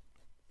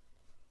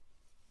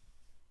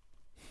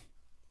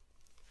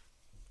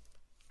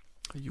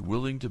 Are you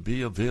willing to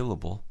be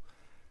available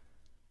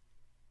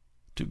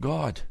to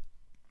God,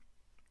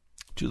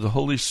 to the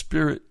Holy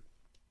Spirit?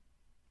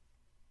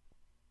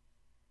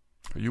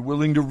 Are you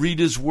willing to read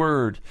His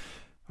Word?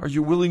 Are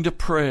you willing to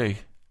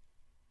pray?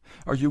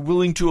 Are you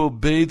willing to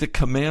obey the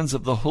commands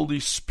of the Holy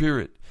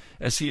Spirit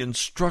as He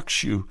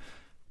instructs you?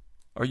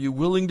 Are you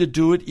willing to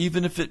do it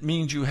even if it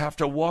means you have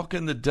to walk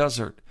in the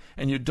desert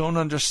and you don't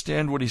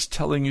understand what He's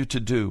telling you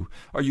to do?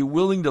 Are you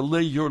willing to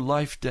lay your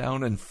life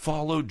down and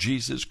follow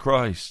Jesus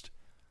Christ?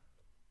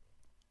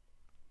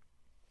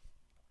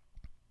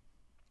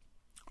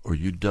 Or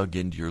you dug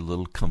into your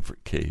little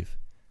comfort cave,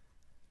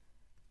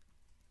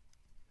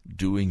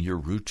 doing your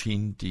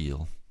routine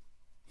deal,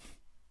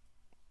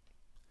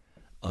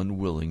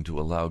 unwilling to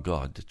allow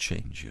God to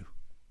change you,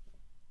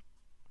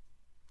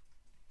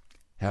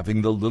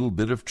 having the little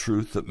bit of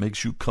truth that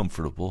makes you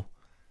comfortable,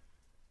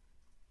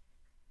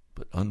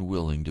 but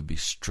unwilling to be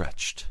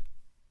stretched.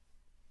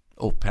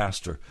 Oh,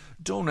 Pastor,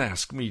 don't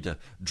ask me to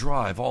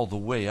drive all the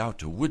way out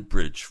to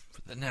Woodbridge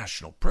for the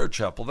National Prayer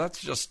Chapel.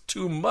 That's just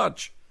too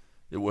much.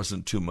 It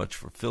wasn't too much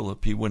for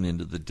Philip. He went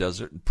into the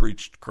desert and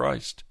preached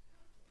Christ.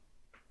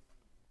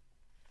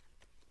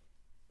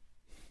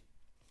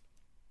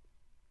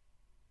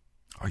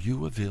 Are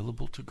you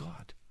available to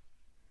God?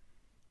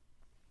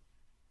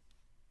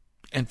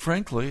 And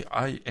frankly,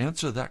 I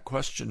answer that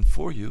question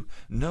for you.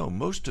 No,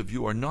 most of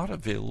you are not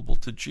available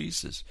to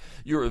Jesus.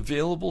 You're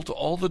available to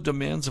all the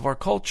demands of our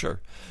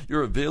culture.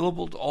 You're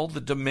available to all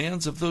the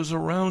demands of those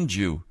around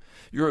you.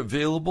 You're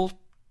available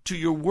to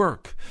your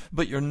work,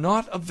 but you're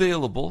not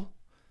available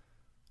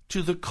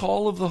to the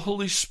call of the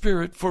Holy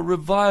Spirit for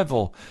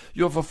revival.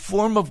 You have a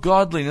form of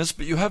godliness,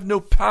 but you have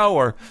no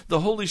power. The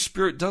Holy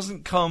Spirit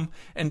doesn't come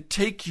and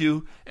take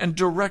you and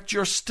direct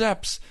your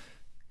steps.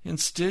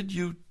 Instead,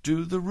 you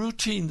do the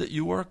routine that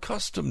you are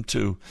accustomed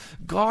to.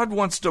 God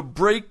wants to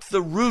break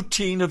the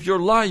routine of your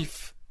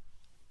life.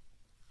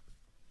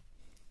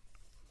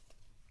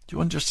 Do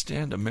you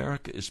understand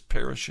America is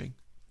perishing?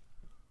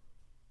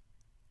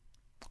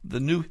 The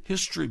new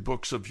history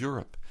books of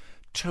Europe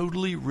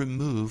totally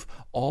remove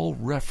all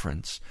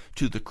reference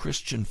to the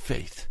Christian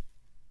faith.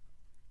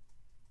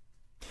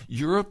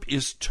 Europe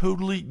is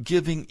totally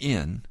giving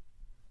in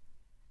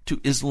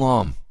to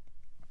Islam.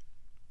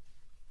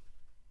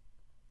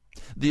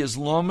 The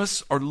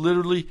Islamists are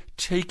literally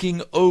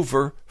taking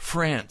over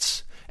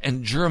France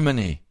and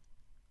Germany.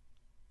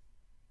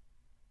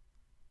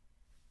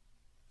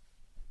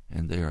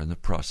 And they are in the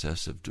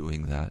process of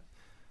doing that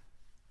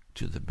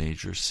to the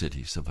major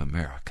cities of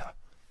America.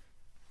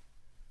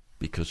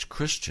 Because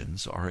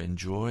Christians are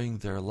enjoying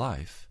their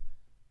life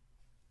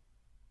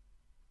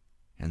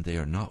and they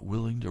are not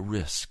willing to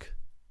risk.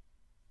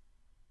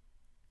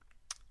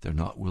 They're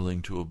not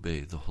willing to obey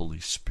the Holy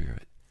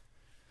Spirit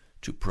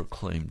to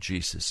proclaim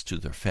Jesus to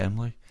their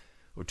family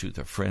or to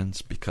their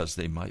friends because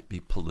they might be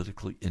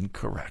politically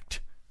incorrect.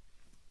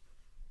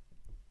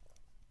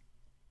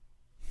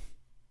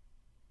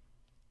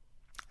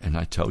 And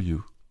I tell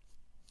you,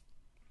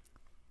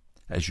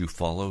 as you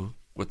follow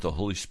what the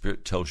Holy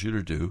Spirit tells you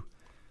to do,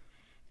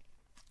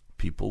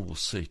 people will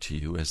say to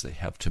you, as they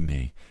have to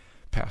me,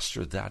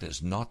 Pastor, that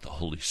is not the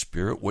Holy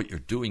Spirit. What you're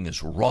doing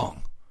is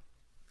wrong.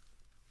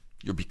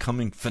 You're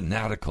becoming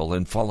fanatical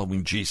and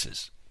following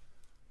Jesus.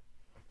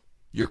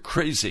 You're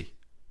crazy.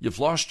 You've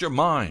lost your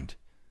mind.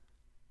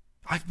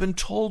 I've been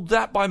told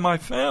that by my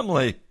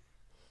family.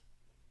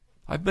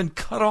 I've been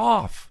cut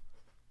off.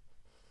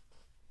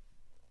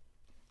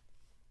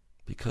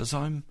 Because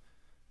I'm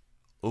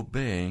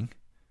obeying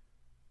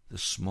the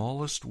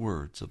smallest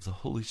words of the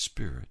Holy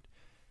Spirit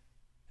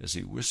as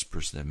He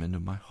whispers them into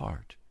my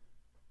heart.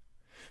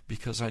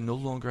 Because I no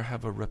longer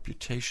have a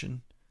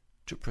reputation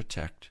to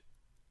protect.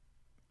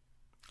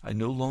 I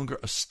no longer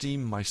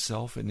esteem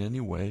myself in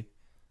any way.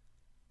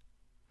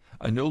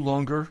 I no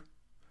longer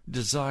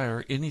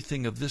desire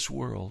anything of this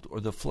world or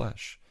the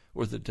flesh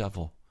or the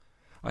devil.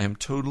 I am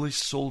totally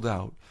sold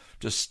out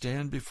to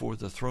stand before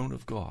the throne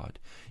of God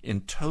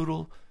in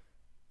total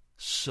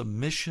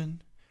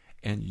submission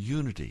and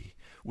unity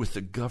with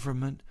the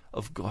government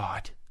of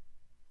God.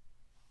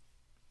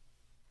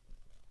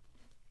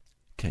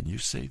 Can you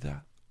say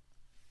that?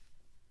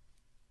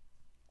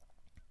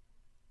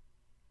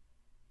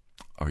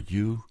 Are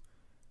you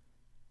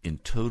in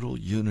total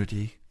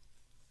unity,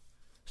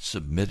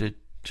 submitted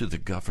to the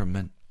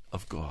government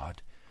of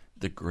God,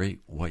 the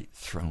great white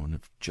throne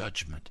of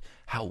judgment?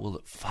 How will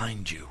it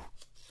find you?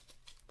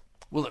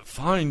 Will it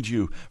find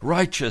you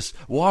righteous,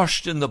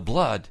 washed in the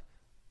blood?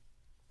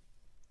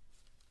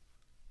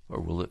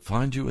 Or will it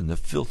find you in the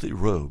filthy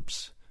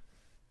robes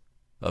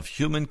of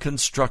human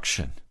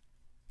construction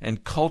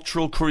and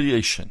cultural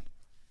creation?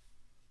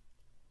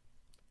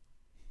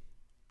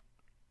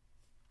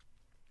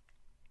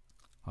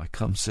 I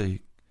come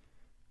say,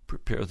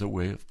 prepare the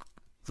way of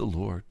the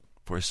Lord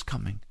for His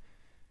coming.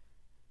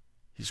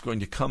 He's going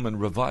to come in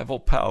revival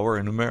power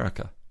in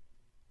America.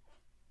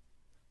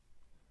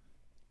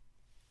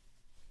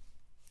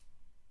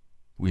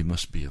 We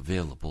must be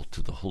available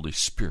to the Holy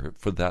Spirit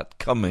for that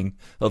coming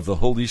of the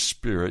Holy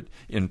Spirit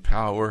in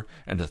power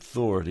and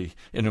authority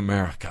in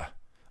America.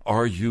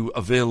 Are you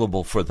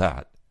available for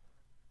that?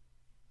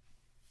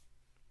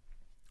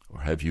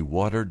 Or have you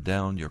watered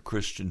down your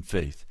Christian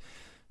faith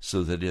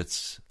so that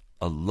it's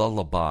a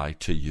lullaby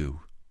to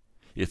you?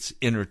 It's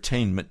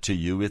entertainment to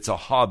you. It's a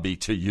hobby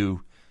to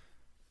you.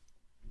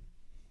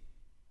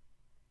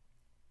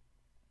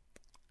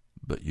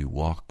 But you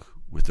walk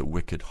with a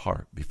wicked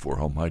heart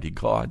before Almighty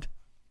God,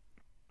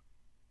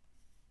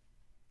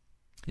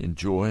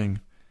 enjoying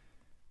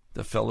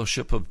the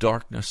fellowship of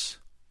darkness.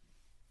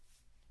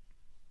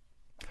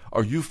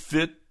 Are you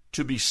fit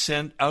to be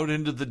sent out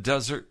into the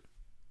desert?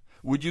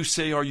 Would you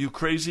say, are you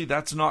crazy?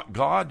 That's not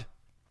God?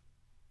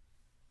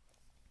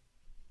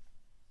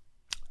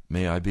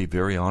 May I be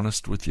very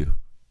honest with you?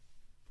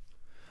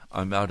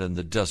 I'm out in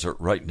the desert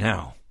right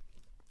now.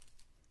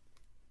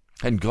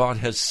 And God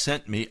has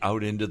sent me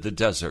out into the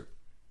desert.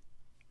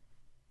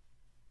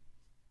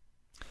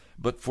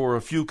 But for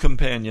a few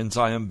companions,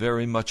 I am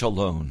very much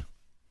alone.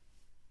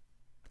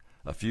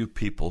 A few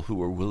people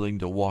who are willing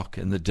to walk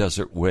in the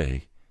desert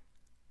way.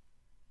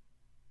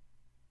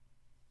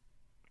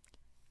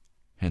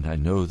 And I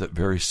know that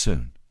very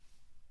soon,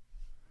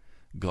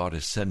 God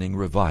is sending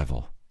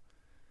revival.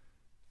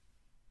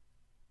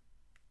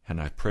 And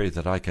I pray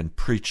that I can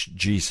preach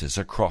Jesus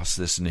across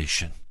this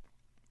nation.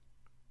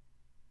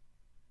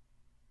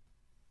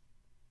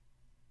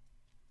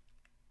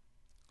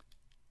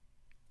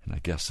 And I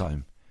guess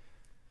I'm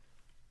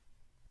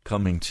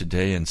coming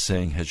today and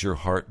saying, has your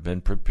heart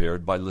been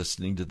prepared by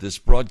listening to this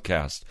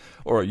broadcast?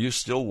 Or are you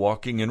still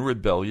walking in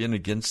rebellion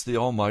against the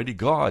Almighty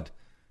God?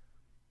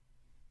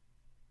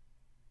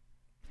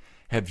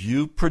 Have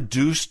you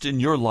produced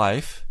in your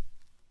life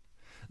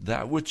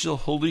that which the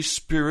Holy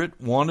Spirit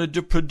wanted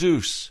to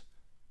produce?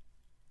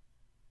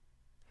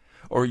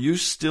 Or are you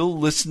still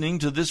listening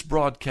to this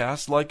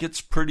broadcast like it's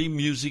pretty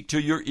music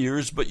to your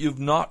ears, but you've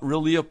not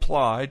really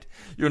applied?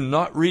 You're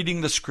not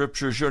reading the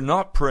Scriptures. You're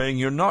not praying.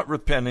 You're not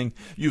repenting.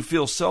 You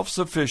feel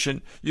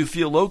self-sufficient. You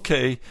feel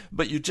okay,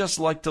 but you just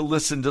like to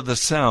listen to the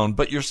sound,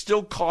 but you're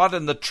still caught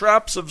in the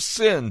traps of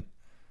sin.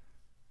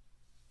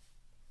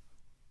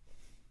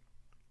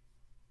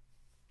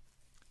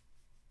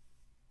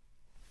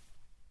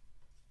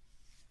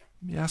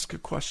 Let me ask a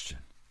question.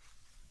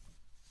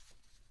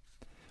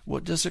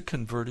 What does a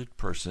converted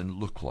person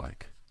look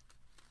like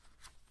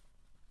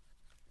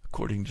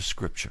according to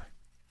Scripture?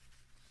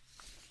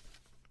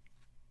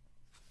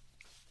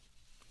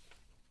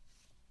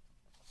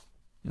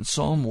 In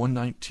Psalm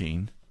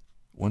 119,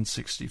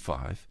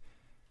 165,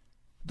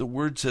 the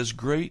word says,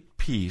 "Great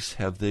peace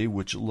have they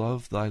which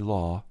love thy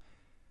law,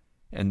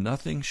 and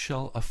nothing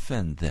shall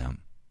offend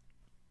them."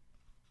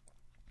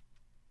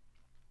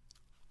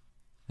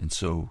 And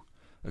so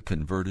a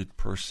converted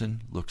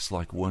person looks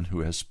like one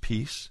who has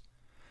peace.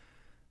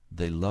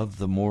 They love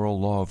the moral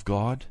law of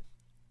God,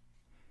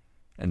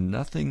 and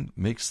nothing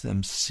makes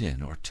them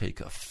sin or take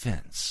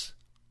offense.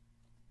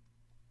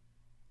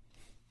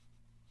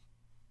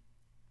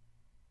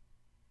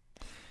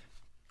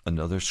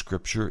 Another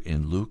scripture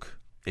in Luke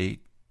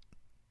 8,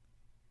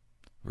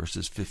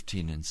 verses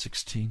 15 and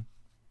 16.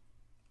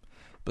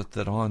 But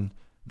that on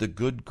the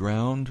good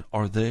ground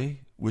are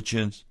they, which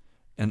is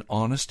an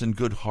honest and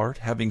good heart,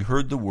 having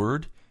heard the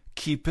word,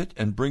 keep it,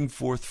 and bring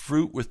forth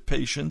fruit with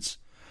patience.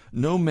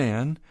 No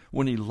man,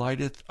 when he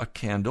lighteth a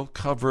candle,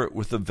 covereth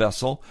with a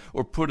vessel,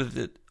 or putteth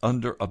it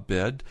under a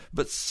bed,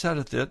 but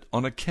setteth it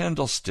on a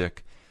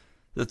candlestick,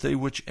 that they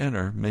which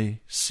enter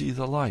may see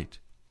the light.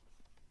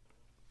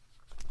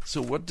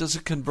 So what does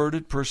a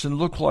converted person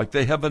look like?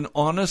 They have an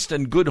honest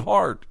and good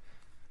heart.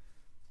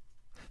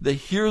 They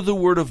hear the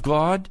word of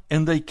God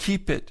and they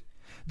keep it.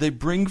 They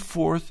bring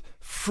forth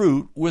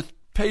fruit with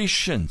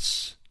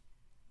patience.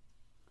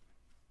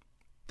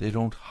 They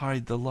don't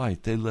hide the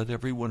light. They let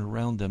everyone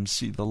around them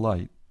see the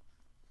light.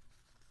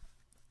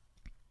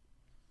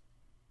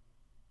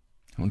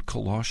 In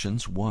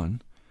Colossians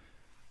 1,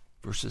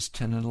 verses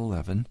 10 and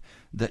 11,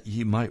 that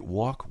ye might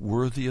walk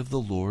worthy of the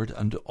Lord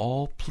unto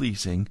all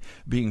pleasing,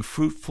 being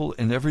fruitful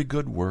in every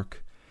good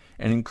work,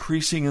 and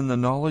increasing in the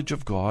knowledge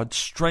of God,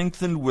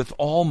 strengthened with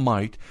all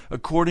might,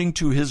 according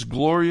to his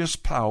glorious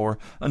power,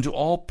 unto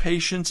all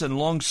patience and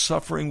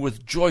long-suffering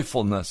with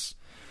joyfulness.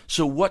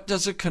 So what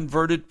does a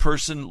converted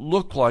person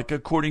look like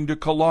according to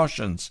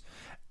Colossians?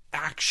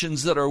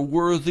 Actions that are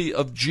worthy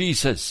of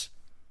Jesus.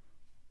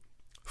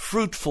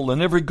 Fruitful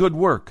in every good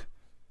work.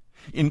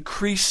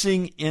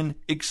 Increasing in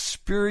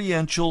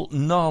experiential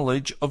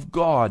knowledge of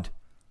God.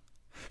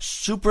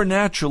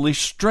 Supernaturally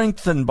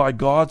strengthened by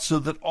God so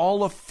that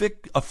all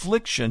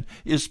affliction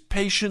is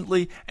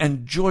patiently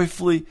and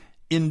joyfully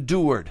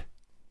endured.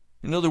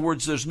 In other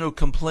words, there's no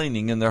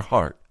complaining in their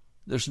heart.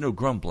 There's no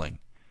grumbling.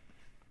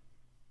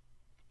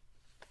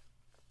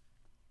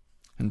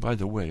 And by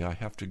the way, I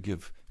have to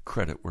give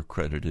credit where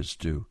credit is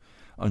due.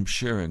 I'm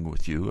sharing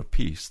with you a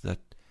piece that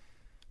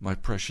my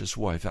precious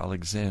wife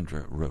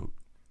Alexandra wrote,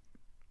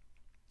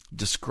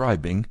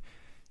 describing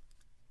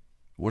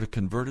what a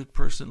converted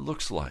person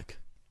looks like.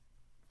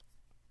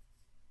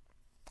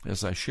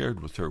 As I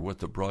shared with her what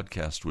the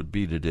broadcast would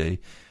be today,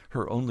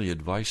 her only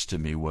advice to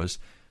me was,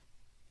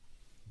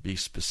 be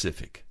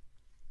specific.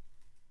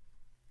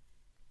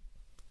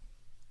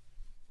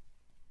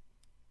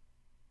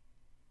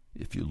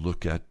 If you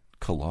look at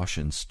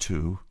Colossians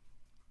 2,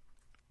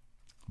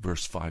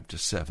 verse 5 to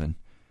 7,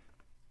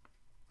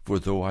 for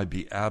though I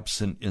be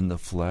absent in the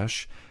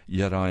flesh,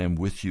 yet I am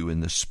with you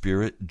in the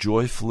Spirit,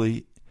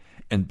 joyfully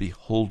and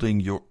beholding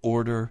your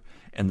order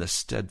and the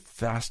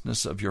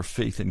steadfastness of your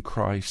faith in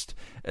Christ,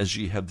 as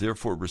ye have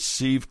therefore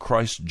received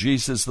Christ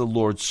Jesus the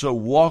Lord, so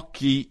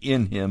walk ye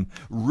in him,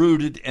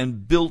 rooted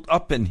and built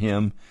up in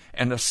him,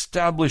 and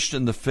established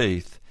in the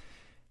faith,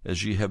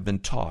 as ye have been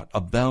taught,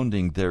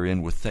 abounding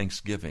therein with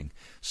thanksgiving.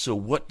 So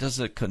what does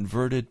a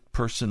converted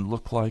person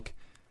look like?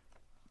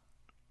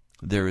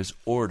 There is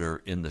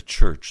order in the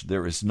church.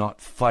 There is not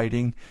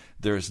fighting.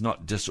 There is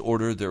not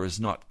disorder. There is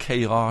not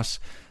chaos.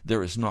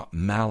 There is not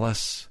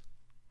malice.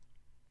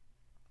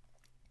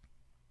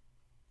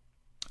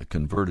 A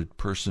converted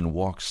person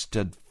walks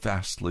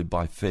steadfastly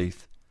by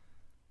faith.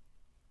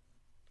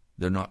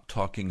 They're not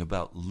talking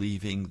about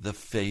leaving the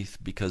faith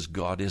because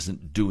God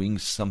isn't doing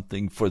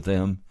something for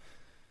them.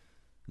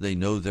 They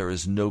know there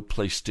is no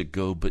place to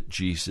go but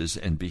Jesus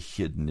and be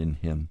hidden in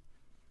him.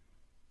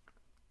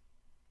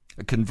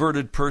 A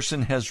converted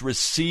person has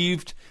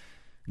received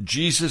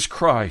Jesus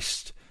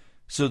Christ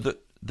so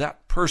that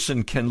that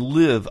person can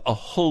live a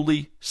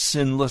holy,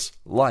 sinless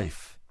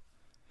life.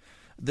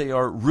 They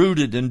are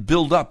rooted and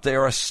built up. They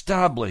are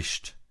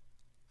established.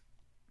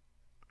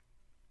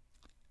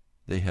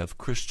 They have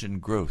Christian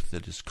growth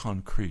that is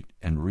concrete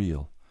and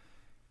real,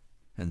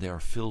 and they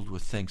are filled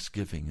with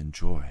thanksgiving and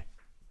joy.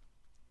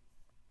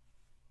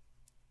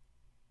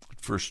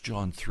 1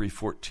 John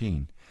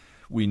 3:14,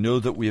 we know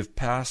that we have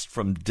passed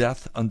from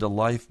death unto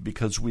life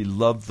because we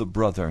love the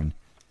brethren.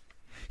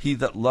 He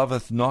that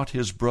loveth not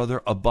his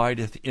brother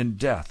abideth in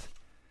death.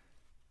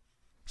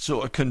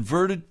 So a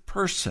converted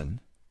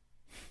person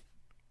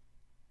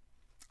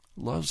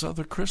loves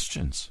other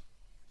Christians,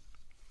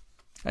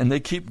 and they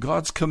keep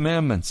God's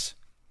commandments.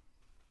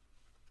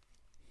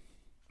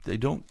 They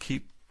don't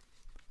keep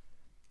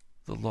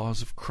the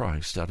laws of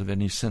Christ out of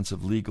any sense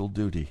of legal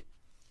duty.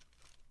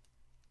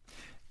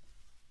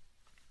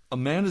 A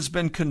man has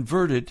been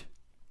converted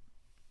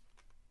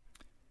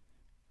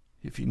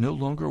if he no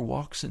longer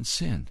walks in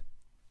sin.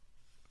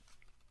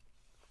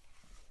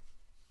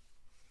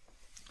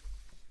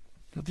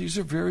 Now, these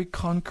are very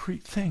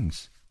concrete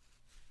things.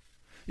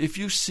 If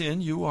you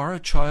sin, you are a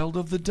child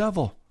of the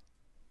devil.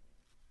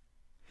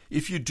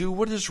 If you do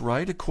what is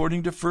right,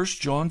 according to 1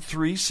 John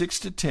 3, 6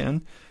 to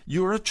 10,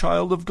 you are a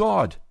child of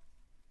God.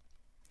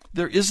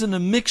 There isn't a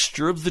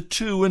mixture of the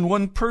two in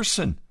one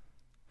person.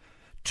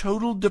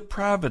 total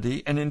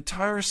depravity and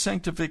entire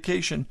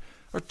sanctification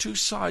are two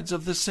sides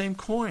of the same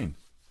coin.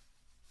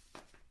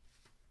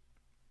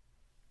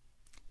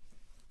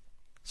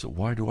 So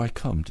why do I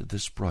come to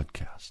this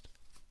broadcast?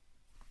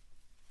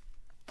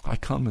 I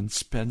come and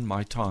spend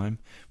my time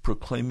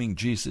proclaiming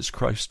Jesus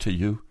Christ to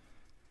you,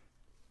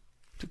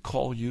 to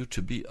call you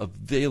to be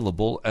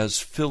available as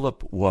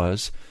Philip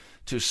was,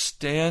 to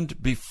stand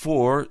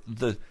before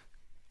the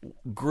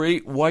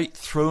great white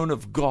throne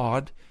of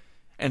God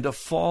and to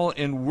fall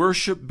in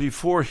worship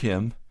before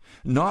Him,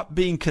 not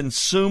being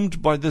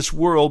consumed by this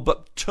world,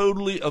 but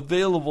totally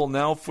available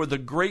now for the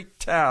great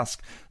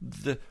task.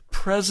 The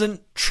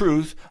present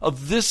truth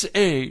of this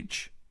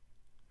age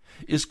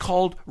is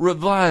called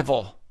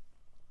revival.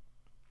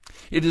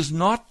 It is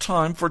not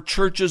time for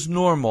church as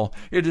normal.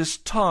 It is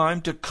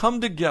time to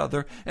come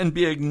together and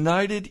be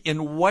ignited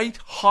in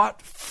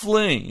white-hot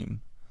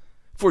flame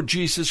for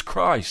Jesus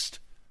Christ,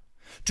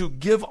 to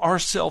give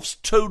ourselves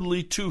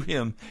totally to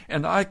Him.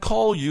 And I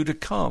call you to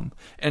come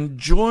and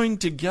join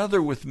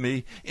together with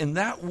me in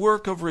that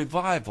work of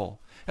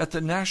revival at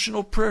the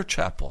National Prayer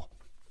Chapel.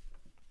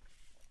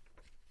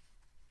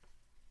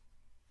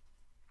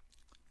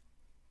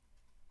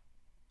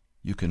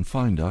 You can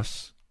find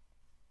us.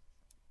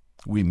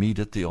 We meet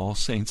at the All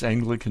Saints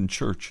Anglican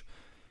Church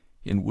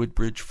in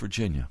Woodbridge,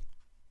 Virginia.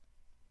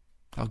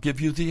 I'll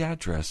give you the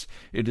address.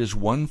 It is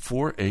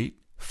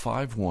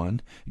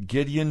 14851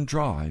 Gideon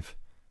Drive.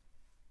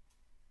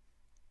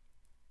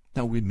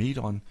 Now we meet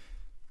on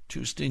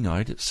Tuesday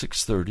night at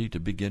 6:30 to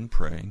begin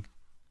praying.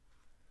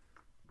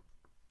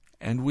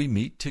 And we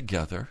meet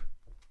together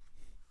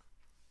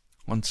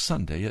on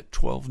Sunday at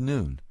 12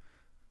 noon.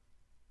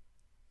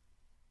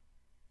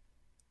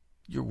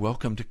 You're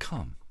welcome to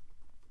come.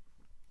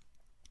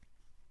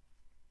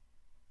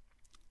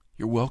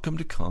 You're welcome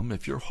to come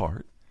if your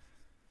heart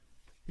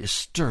is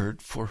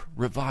stirred for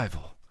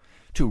revival,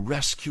 to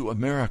rescue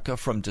America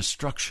from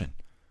destruction,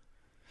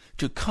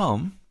 to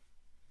come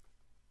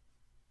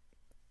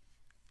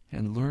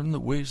and learn the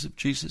ways of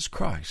Jesus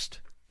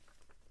Christ,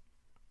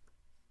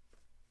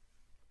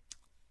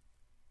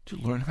 to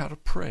learn how to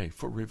pray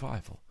for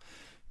revival,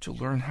 to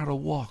learn how to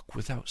walk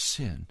without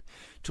sin,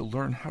 to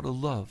learn how to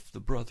love the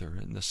brother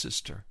and the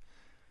sister,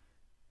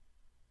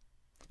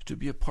 to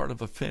be a part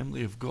of a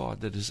family of God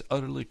that is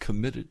utterly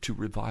committed to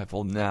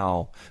revival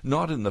now,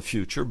 not in the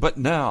future, but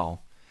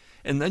now.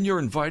 And then you're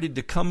invited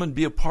to come and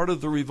be a part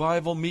of the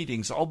revival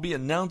meetings. I'll be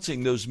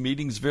announcing those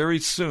meetings very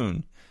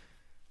soon.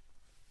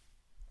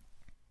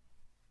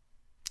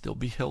 They'll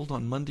be held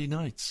on Monday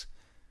nights.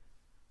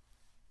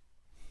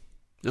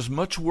 There's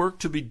much work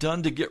to be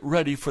done to get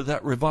ready for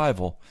that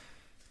revival.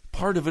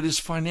 Part of it is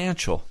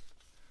financial.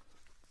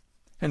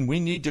 And we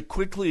need to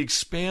quickly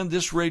expand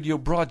this radio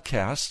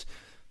broadcast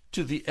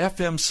to the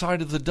FM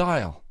side of the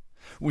dial.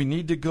 We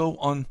need to go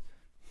on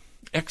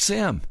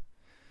XM.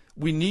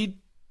 We need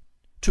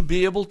to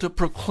be able to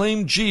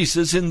proclaim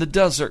Jesus in the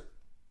desert.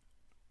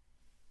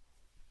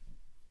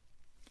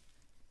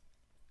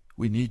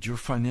 We need your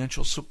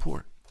financial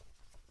support.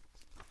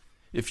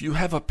 If you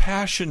have a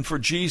passion for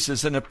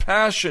Jesus and a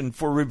passion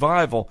for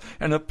revival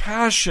and a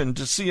passion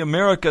to see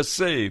America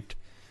saved,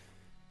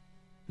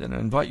 then I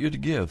invite you to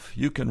give.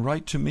 You can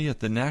write to me at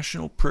the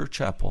National Prayer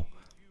Chapel,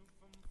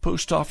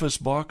 Post Office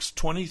Box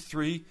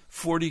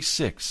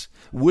 2346,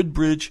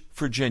 Woodbridge,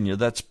 Virginia.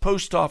 That's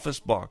Post Office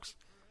Box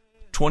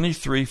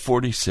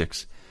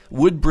 2346,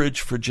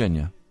 Woodbridge,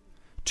 Virginia,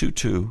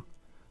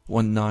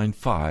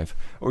 22195.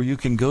 Or you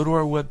can go to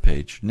our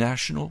webpage,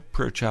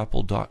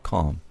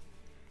 nationalprayerchapel.com.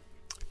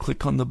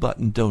 Click on the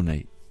button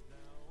Donate.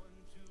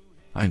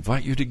 I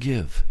invite you to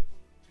give.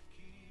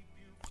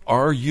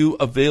 Are you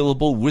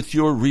available with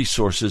your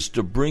resources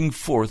to bring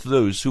forth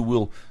those who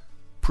will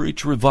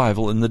preach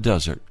revival in the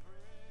desert?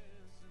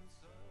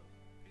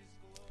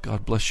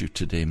 God bless you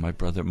today, my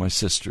brother, my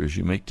sister, as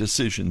you make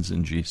decisions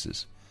in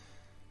Jesus.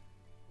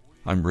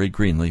 I'm Ray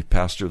Greenlee,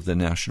 pastor of the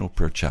National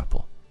Prayer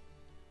Chapel.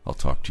 I'll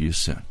talk to you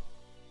soon.